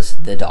as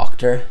the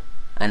Doctor,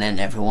 and then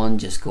everyone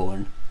just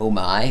going, oh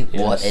my,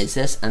 yes, what is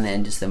this? And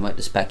then just the amount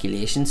of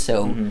speculation.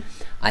 So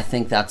I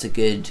think that's a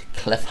good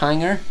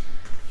cliffhanger,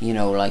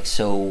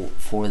 so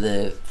for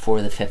the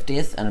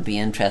 50th, and it'd be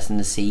interesting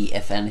to see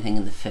if anything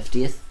in the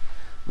 50th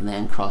will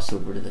then cross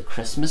over to the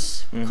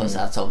Christmas, because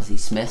that's obviously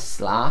Smith's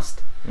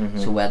last.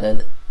 So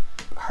whether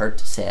Hurt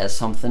says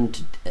something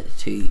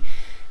to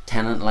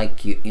Tennant,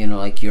 like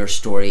like your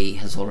story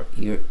has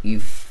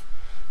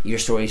your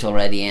story's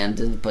already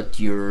ended, but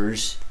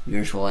yours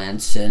will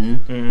end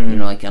soon. And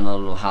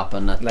it'll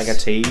happen at like a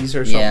tease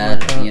or something.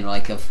 Like that.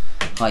 Like of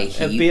how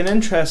it'd be an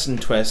interesting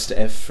twist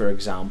if, for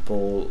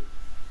example,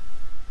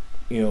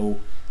 the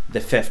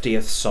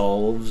 50th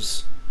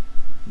solves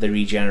the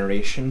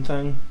regeneration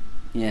thing.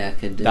 Yeah, it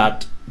could do.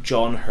 That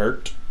John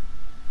Hurt.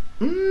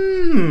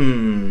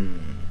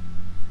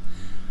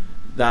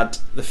 That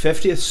the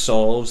 50th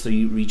solves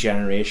the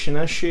regeneration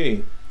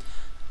issue,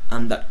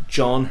 and that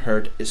John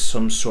Hurt is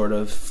some sort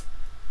of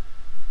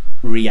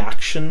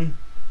reaction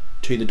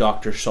to the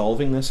Doctor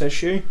solving this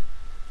issue,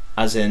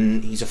 as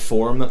in he's a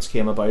form that's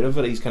came about of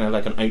it. He's kind of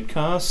like an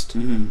outcast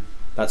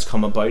that's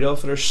come about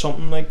of it, or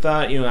something like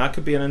that. That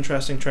could be an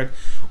interesting trick.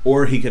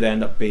 Or he could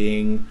end up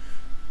being,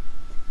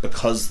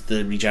 because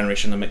the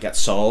regeneration limit gets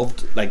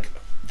solved, like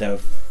the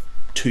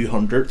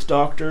 200th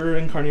Doctor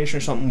incarnation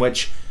or something,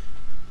 which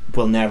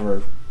will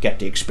never get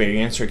to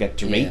experience or get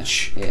to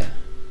reach.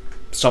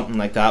 Something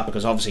like that,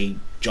 because obviously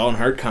John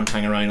Hurt can't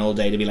hang around all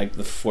day to be like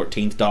the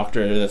 14th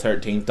Doctor or the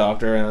 13th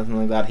Doctor or anything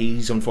like that.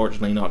 He's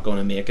unfortunately not going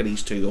to make it.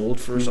 He's too old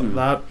for something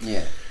like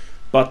that.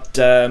 But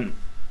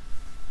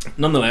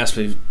nonetheless,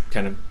 we've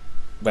kind of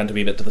went a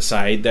wee bit to the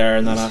side there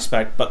in that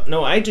aspect. But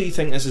no, I do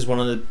think this is one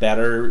of the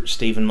better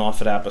Stephen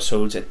Moffat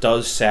episodes. It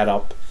does set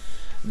up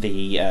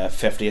the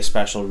 50th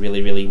special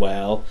really, really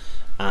well.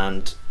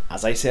 And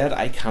as I said,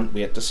 I can't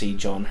wait to see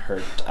John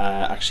Hurt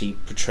actually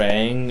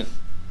portraying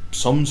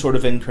some sort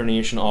of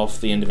incarnation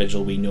of the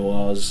individual we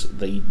know as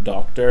the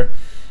Doctor.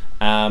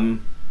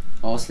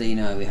 Obviously,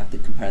 now we have to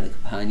compare the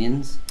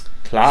companions.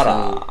 Clara.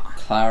 So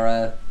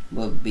Clara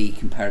will be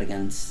compared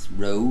against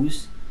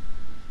Rose.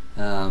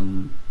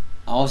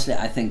 Obviously,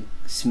 I think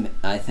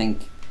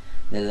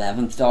the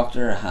 11th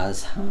Doctor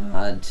has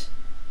had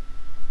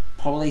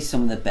probably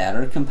some of the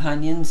better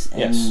companions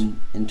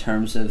in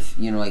terms of,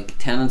 like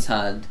Tennant's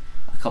had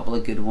a couple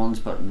of good ones,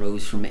 but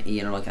Rose, for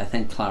me, like I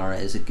think Clara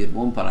is a good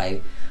one, but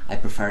I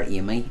prefer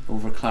Amy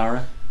over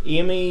Clara.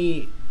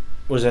 Amy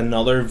was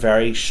another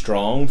very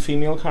strong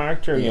female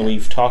character. Yeah.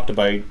 We've talked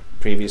about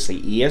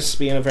previously Ace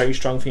being a very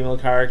strong female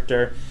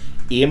character.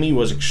 Amy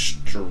was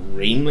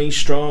extremely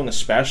strong,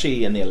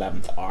 especially in the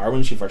 11th hour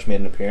when she first made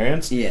an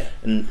appearance. Yeah.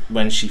 And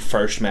when she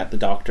first met the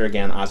Doctor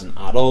again as an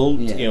adult,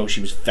 Yeah. she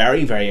was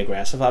very, very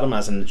aggressive at him,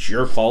 as in, it's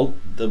your fault,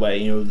 the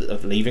way,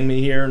 of leaving me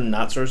here and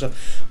that sort of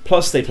stuff.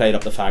 Plus, they played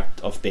up the fact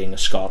of being a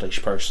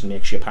Scottish person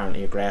makes you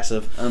apparently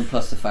aggressive. And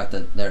plus the fact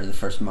that they're the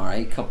first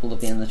married couple to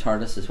be in the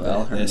TARDIS as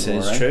well. This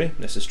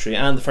is true.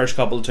 And the first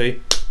couple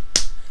too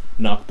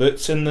knock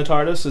boots in the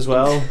TARDIS as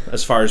well,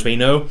 as far as we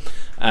know.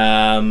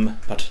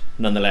 But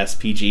nonetheless,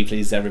 PG,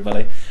 please,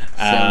 everybody.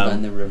 Sail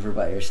down the river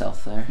by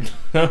yourself there.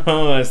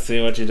 Oh, I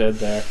see what you did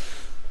there.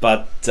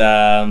 But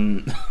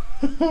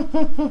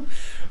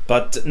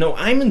but no,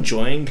 I'm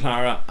enjoying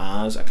Clara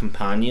as a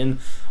companion.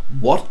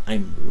 What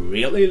I'm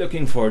really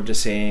looking forward to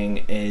seeing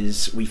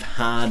is we've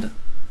had,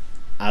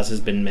 as has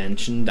been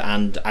mentioned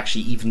and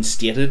actually even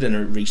stated in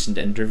a recent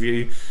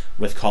interview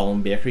with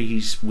Colin Baker,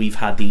 we've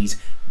had these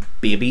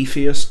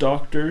baby-faced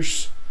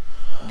Doctors,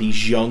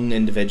 these young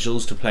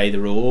individuals to play the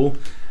role,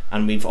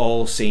 and we've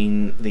all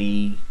seen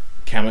the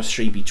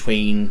chemistry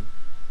between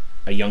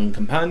a young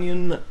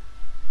companion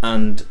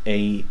and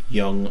a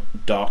young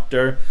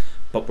Doctor,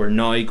 but we're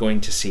now going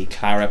to see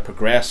Clara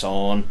progress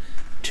on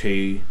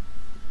to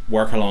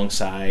work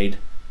alongside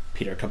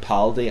Peter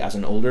Capaldi as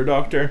an older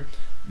Doctor.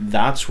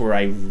 That's where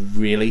I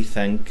really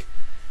think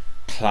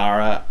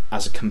Clara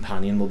as a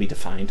companion will be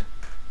defined.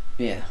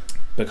 Yeah.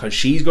 Because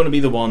she's going to be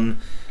the one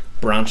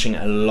branching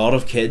a lot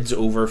of kids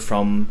over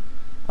from...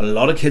 A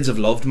lot of kids have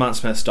loved Matt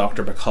Smith's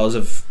Doctor because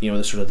of,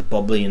 the sort of the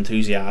bubbly,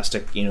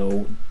 enthusiastic,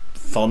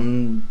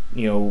 fun,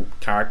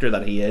 character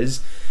that he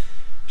is.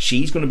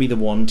 She's going to be the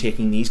one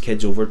taking these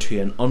kids over to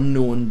an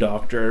unknown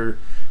Doctor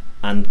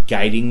and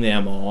guiding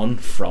them on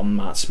from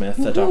Matt Smith,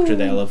 the Doctor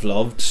they'll have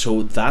loved.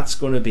 So that's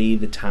going to be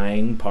the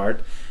tying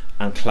part,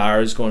 and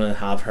Clara's going to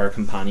have her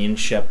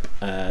companionship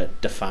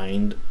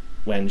defined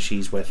when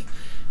she's with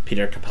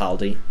Peter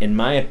Capaldi, in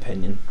my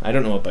opinion. I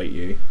don't know about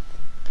you.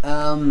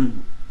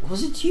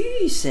 Was it you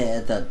who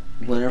said that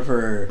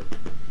whenever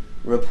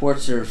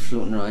reports are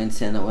floating around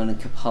saying that when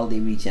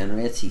Capaldi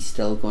regenerates, he's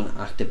still going to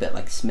act a bit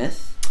like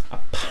Smith?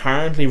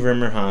 Apparently,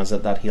 rumour has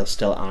it that he'll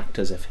still act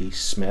as if he's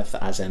Smith,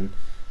 as in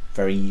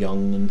very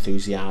young,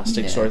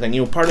 enthusiastic sort of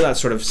thing. Part of that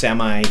sort of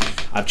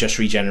I've just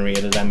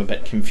regenerated, I'm a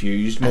bit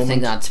confused moment. I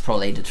think that's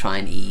probably to try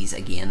and ease,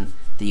 again,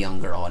 the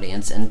younger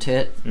audience into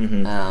it.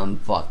 Mm-hmm.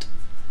 But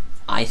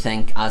I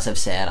think, as I've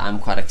said, I'm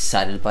quite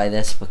excited by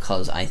this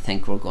because I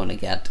think we're going to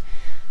get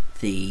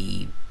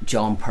the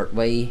John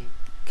Pertwee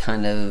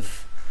kind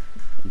of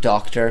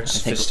Doctor.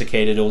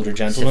 Sophisticated older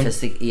gentleman.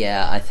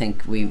 I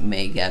think we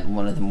may get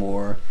one of the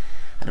more...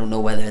 I don't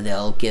know whether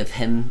they'll give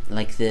him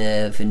like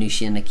the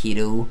Venusian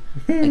Aikido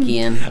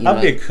again.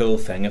 That'd be a cool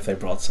thing if they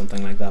brought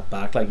something like that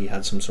back, like he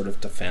had some sort of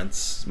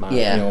defense,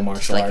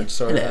 martial arts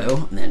sort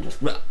of. And then just.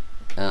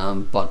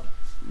 But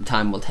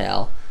time will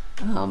tell.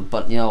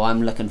 But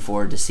I'm looking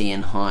forward to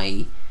seeing how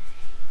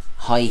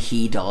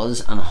he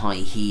does and how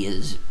he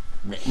is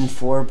written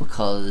for,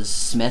 because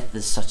Smith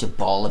is such a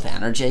ball of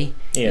energy.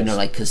 Yes.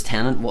 Because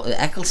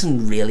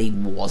Eccleston really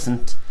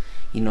wasn't.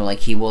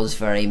 He was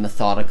very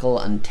methodical,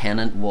 and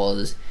Tennant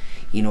was,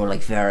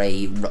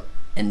 very,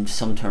 in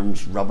some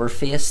terms,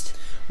 rubber-faced.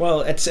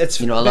 Well, it's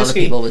a lot of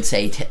people would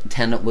say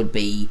Tennant would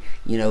be,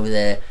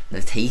 the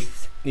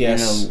teeth.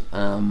 Yes.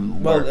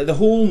 Well, the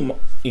whole,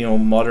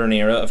 modern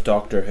era of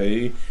Doctor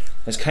Who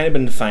has kind of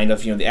been defined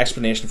of, the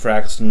explanation for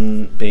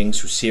Eccleston being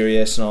so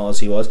serious and all as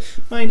he was.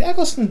 Mind,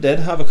 Eccleston did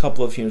have a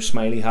couple of,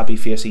 smiley,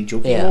 happy-facey,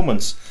 jokey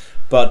moments,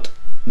 but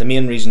the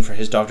main reason for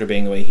his Doctor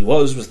being the way he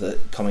was the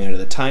coming out of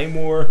the Time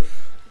War.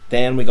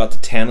 Then we got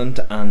to Tennant,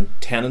 and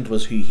Tennant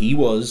was who he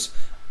was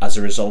as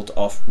a result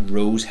of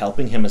Rose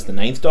helping him as the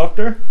 9th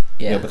Doctor,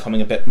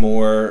 becoming a bit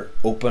more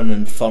open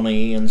and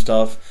funny and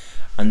stuff.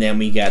 And then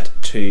we get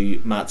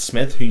to Matt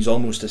Smith, who's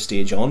almost a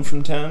stage on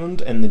from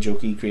Tennant in the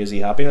jokey, crazy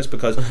happiness,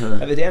 because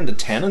at the end of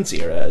Tennant's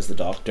era as the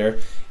Doctor,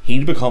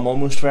 he'd become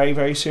almost very,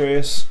 very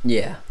serious.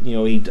 Yeah.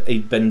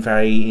 He'd been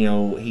very,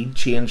 he'd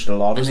changed a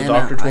lot as a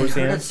Doctor towards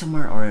the end. I heard it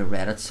somewhere, or I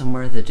read it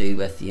somewhere, to do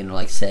with,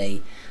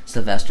 say,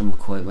 Sylvester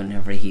McCoy,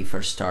 whenever he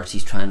first starts,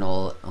 he's trying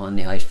all on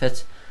the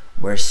outfits,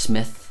 where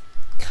Smith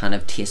kind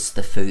of tastes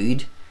the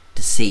food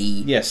to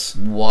see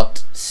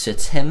what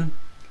suits him.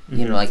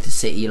 You know,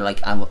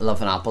 like I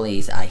love an apple.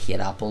 I hate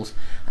apples.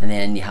 And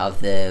then you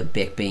have the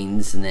baked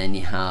beans, and then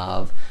you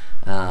have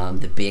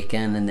the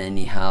bacon, and then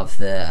you have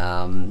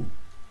the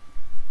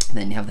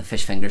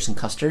fish fingers and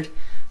custard.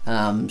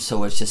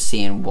 So it's just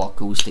seeing what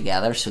goes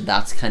together. So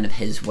that's kind of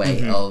his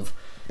way of,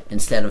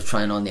 instead of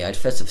trying on the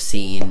outfits, of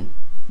seeing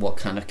what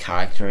kind of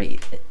character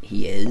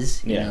he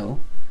is. You know,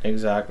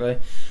 exactly.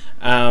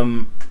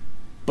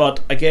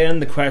 But again,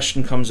 the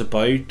question comes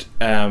about,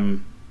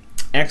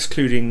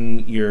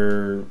 excluding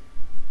your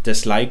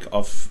dislike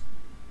of,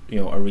 a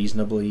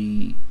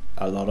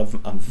lot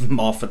of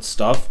Moffat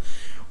stuff,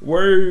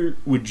 where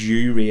would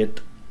you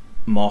rate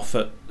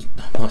Moffat?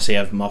 I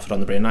have Moffat on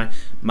the brain now.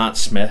 Matt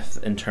Smith,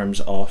 in terms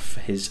of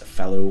his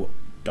fellow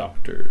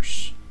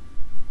doctors.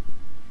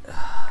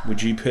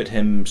 Would you put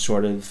him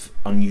sort of,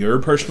 on your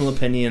personal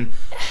opinion,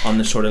 on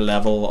the sort of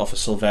level of a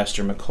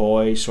Sylvester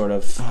McCoy sort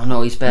of? Oh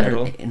no, he's better.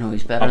 Middle? No,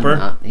 he's better Upper? than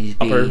that. He's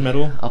Upper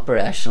middle, upper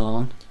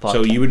echelon. But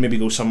so you would maybe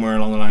go somewhere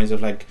along the lines of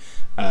like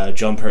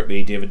John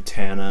Pertwee, David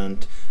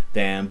Tennant.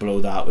 Then below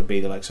that would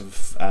be the likes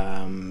of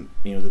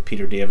the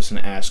Peter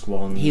Davison-esque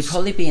ones. He'd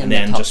probably be in and the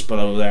then top. just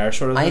below there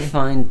sort of I thing.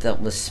 find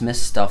that with Smith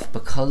stuff,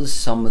 because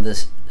some of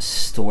the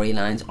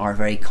storylines are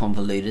very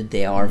convoluted,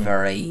 they are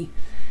very,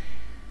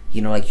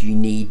 like you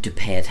need to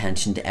pay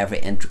attention to every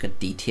intricate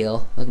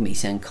detail. Look at me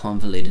saying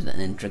convoluted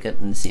and intricate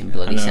in the same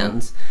bloody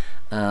sentence.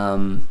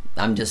 I'm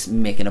just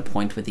making a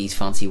point with these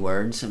fancy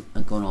words.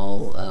 I'm going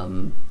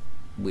all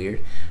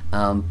weird.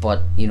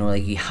 But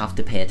you have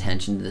to pay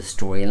attention to the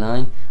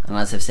storyline. And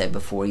as I've said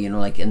before,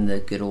 like in the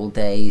good old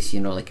days,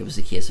 like it was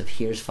a case of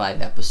here's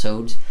 5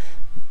 episodes,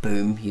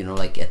 boom,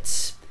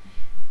 it's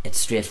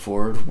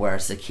straightforward.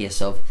 Whereas the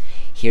case of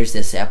here's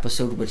this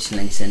episode which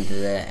links into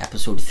the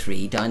episode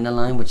 3 down the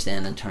line, which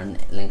then in turn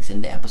links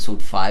into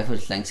episode 5,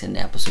 which links into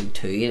episode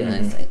 2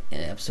 and it's like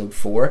episode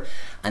 4,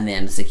 and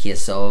then it's a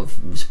case of,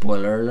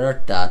 spoiler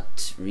alert,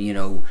 that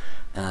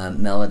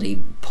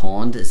Melody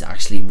Pond is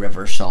actually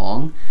River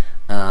Song,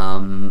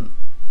 and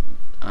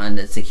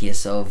it's a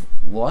case of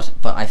what?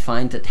 But I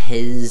find that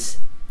his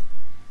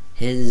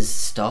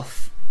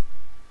stuff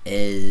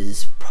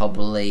is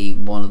probably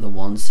one of the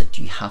ones that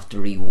you have to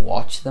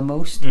rewatch the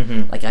most.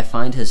 Like I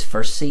find his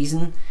first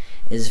season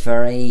is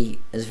very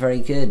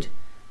good,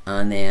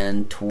 and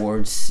then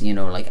towards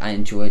I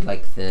enjoyed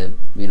like the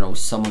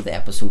some of the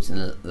episodes in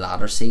the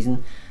latter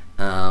season,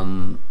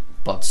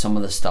 but some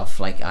of the stuff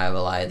like I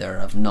will either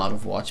have not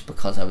have watched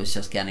because I was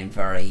just getting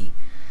very.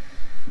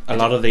 A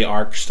lot of the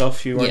arc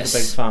stuff you weren't a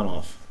big fan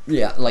of.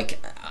 Yeah,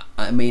 like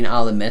I mean,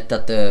 I'll admit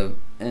that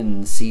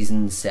in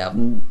season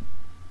 7,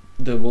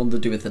 the one to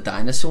do with the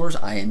dinosaurs,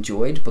 I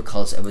enjoyed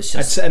because it was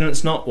just. And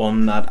it's not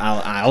one that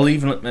I'll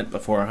even admit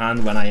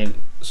beforehand when I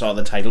saw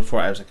the title for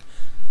it, I was like,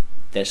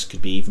 this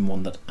could be even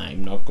one that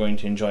I'm not going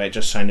to enjoy. It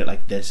just sounded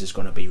like this is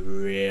going to be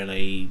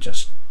really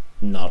just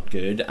not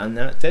good, and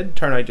it did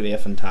turn out to be a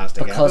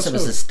fantastic because episode.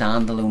 It was a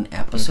standalone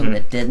episode.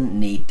 It didn't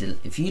need to.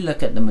 If you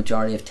look at the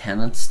majority of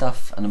Tennant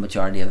stuff and the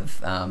majority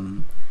of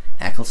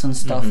Eccleston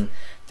stuff,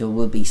 there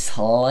will be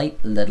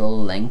slight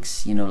little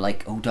links,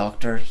 like, oh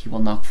doctor, he will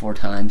knock 4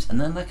 times,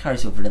 and then that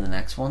carries over to the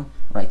next one,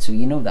 right? So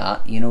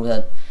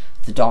that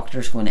the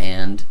doctor's going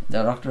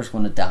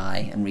to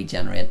die and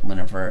regenerate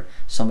whenever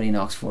somebody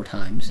knocks 4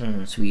 times.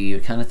 So you're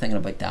kind of thinking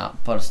about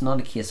that, but it's not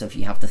a case of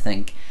you have to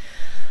think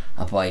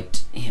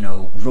about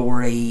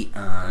Rory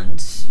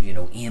and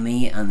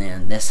Amy, and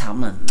then this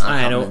happening, that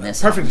I know,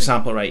 this perfect happening.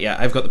 example, right? Yeah,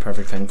 I've got the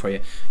perfect thing for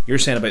you. You're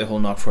saying about the whole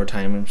knock 4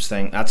 times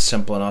thing. That's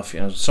simple enough.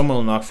 Someone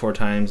will knock 4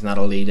 times, and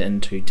that'll lead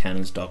into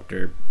Tennant's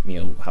doctor,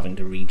 having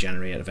to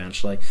regenerate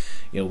eventually.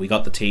 We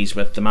got the tease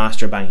with the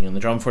master banging on the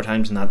drum 4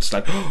 times, and that's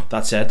like, oh,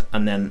 that's it.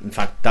 And then, in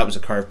fact, that was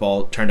a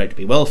curveball. Turned out to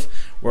be Wilf.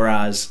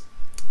 Whereas,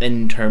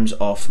 in terms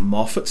of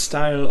Moffat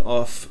style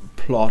of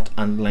plot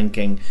and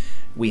linking,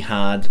 we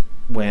had,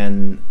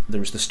 when there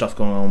was the stuff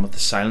going on with the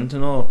Silent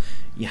and all,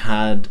 you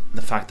had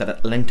the fact that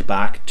it linked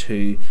back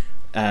to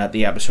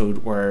the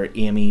episode where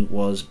Amy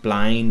was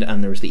blind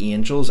and there was the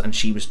angels and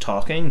she was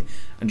talking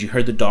and you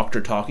heard the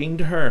doctor talking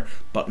to her,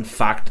 but in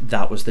fact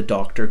that was the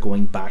doctor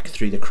going back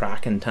through the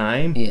crack in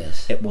time.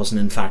 Yes. It wasn't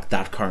in fact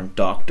that current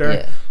doctor.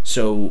 Yeah.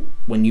 So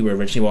when you were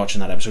originally watching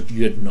that episode,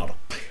 you had not a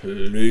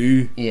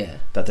clue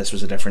that this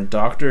was a different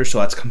doctor. So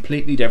that's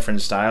completely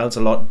different style. It's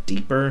a lot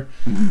deeper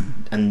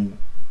and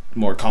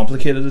more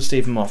complicated as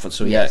Stephen Moffat.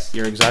 So yes,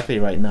 you're exactly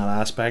right in that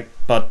aspect.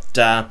 But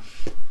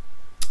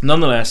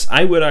nonetheless,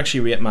 I would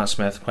actually rate Matt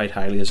Smith quite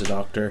highly as a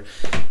doctor.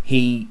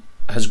 He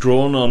has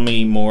grown on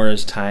me more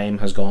as time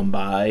has gone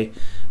by.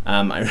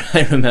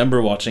 I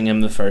remember watching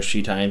him the first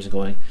few times and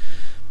going,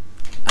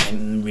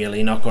 I'm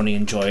really not going to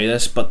enjoy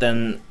this. But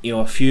then,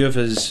 a few of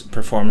his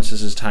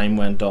performances as time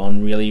went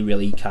on really,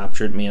 really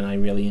captured me and I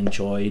really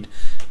enjoyed.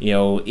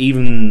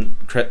 Even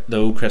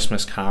though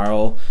Christmas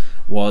Carol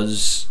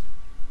was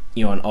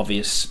an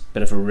obvious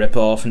bit of a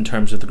rip-off in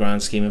terms of the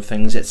grand scheme of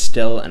things, it's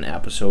still an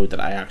episode that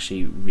I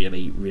actually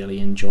really, really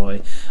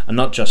enjoy, and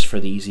not just for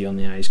the easy on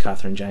the eyes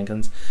Catherine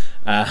Jenkins,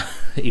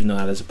 even though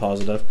that is a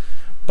positive.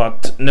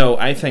 But no,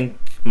 I think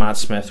Matt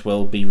Smith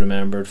will be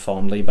remembered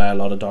fondly by a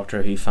lot of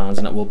Doctor Who fans,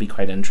 and it will be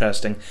quite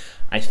interesting.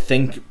 I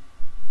think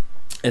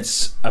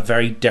it's a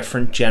very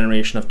different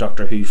generation of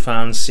Doctor Who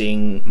fans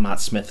seeing Matt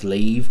Smith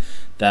leave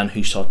than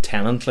who saw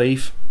Tennant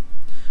leave.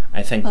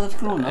 I think they've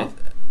grown up.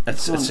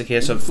 It's a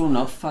case of grown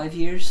up 5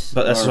 years.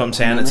 But that's what I'm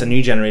saying. It's a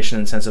new generation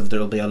in the sense of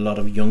there'll be a lot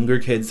of younger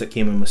kids that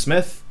came in with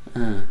Smith,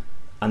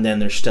 and then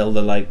there's still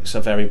the likes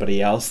of everybody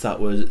else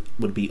that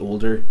would be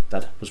older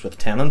that was with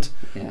Tennant.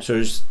 Yeah. So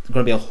there's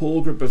going to be a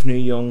whole group of new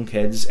young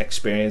kids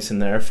experiencing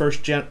their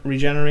first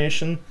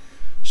regeneration.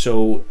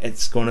 So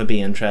it's going to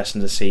be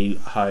interesting to see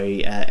how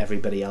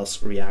everybody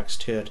else reacts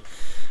to it.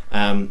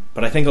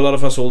 But I think a lot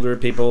of us older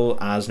people,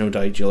 as no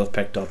doubt you'll have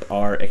picked up,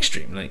 are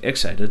extremely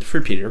excited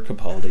for Peter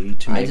Capaldi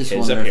to make his appearance.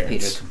 I just wonder if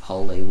Peter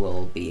Capaldi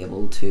will be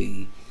able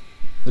to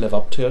live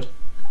up to it.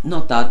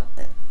 Not that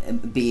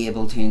be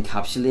able to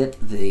encapsulate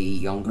the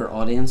younger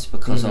audience,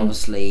 because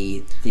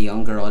obviously the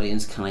younger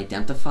audience can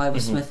identify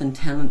with Smith and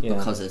Tennant,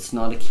 because it's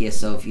not a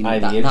case of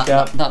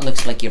that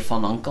looks like your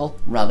fun uncle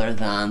rather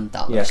than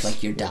that looks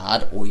like your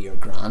dad or your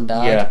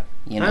granddad.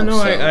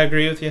 I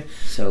agree with you.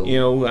 So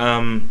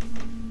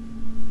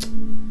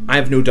I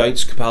have no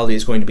doubts Capaldi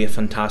is going to be a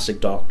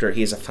fantastic Doctor.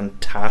 He is a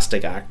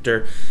fantastic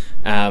actor.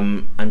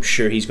 I'm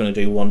sure he's going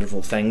to do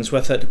wonderful things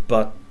with it,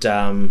 but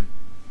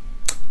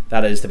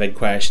that is the big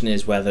question,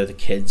 is whether the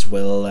kids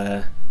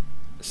will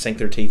sink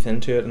their teeth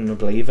into it and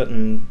believe it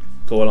and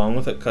go along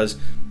with it, because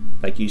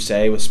like you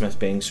say, with Smith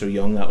being so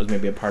young, that was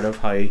maybe a part of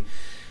how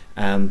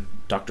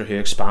Doctor Who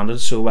expanded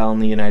so well in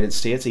the United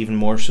States, even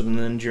more so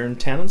than during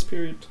Tennant's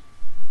period.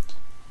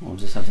 We'll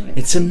just have to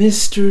it's a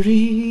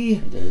mystery.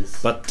 It is.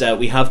 But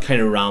we have kind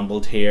of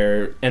rambled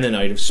here in and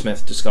out of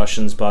Smith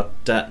discussions, but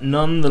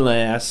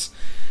nonetheless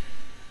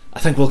I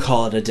think we'll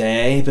call it a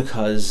day,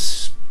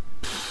 because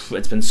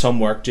it's been some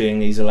work doing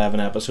these 11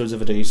 episodes,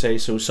 if I do say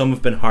so. Some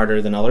have been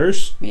harder than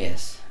others.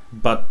 Yes.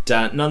 But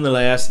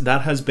nonetheless,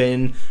 that has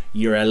been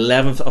your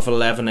 11th of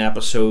 11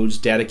 episodes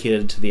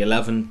dedicated to the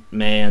 11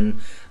 men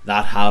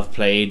that have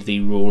played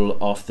the role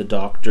of the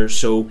Doctor.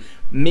 So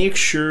make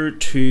sure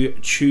to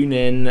tune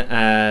in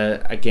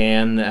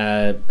again,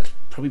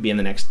 probably be in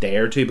the next day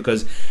or two,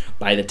 because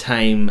by the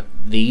time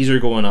these are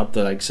going up,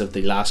 the likes of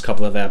the last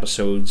couple of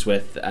episodes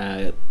with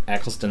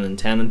Eccleston and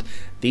Tennant,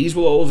 these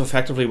will all have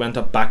effectively went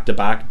up back to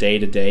back, day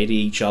to day to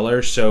each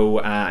other. So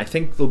I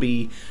think there'll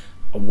be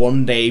a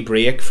 1 day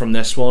break from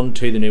this one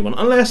to the new one,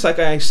 unless, like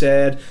I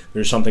said,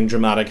 there's something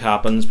dramatic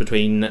happens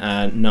between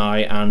now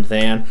and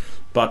then.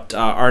 But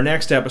our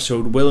next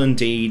episode will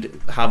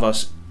indeed have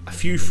us a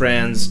few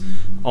friends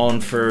on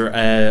for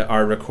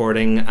our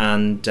recording,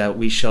 and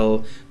we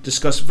shall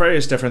discuss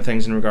various different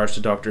things in regards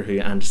to Doctor Who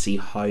and see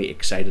how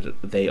excited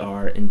they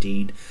are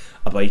indeed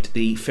about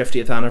the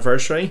 50th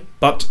anniversary.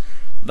 But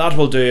that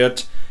will do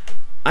it.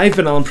 I've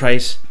been Alan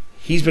Price,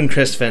 he's been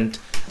Chris Vint,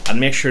 and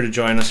make sure to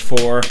join us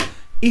for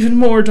even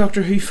more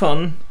Doctor Who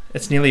fun.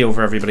 It's nearly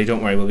over, everybody,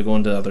 don't worry, we'll be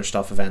going to other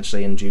stuff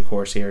eventually in due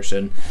course here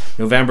soon.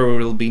 November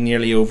will be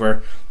nearly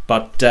over,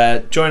 but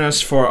join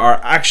us for our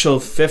actual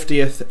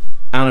 50th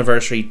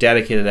anniversary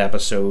dedicated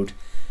episode.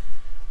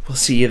 We'll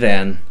see you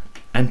then.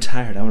 I'm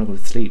tired, I want to go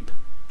to sleep.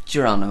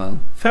 Geronimo.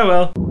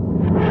 Farewell.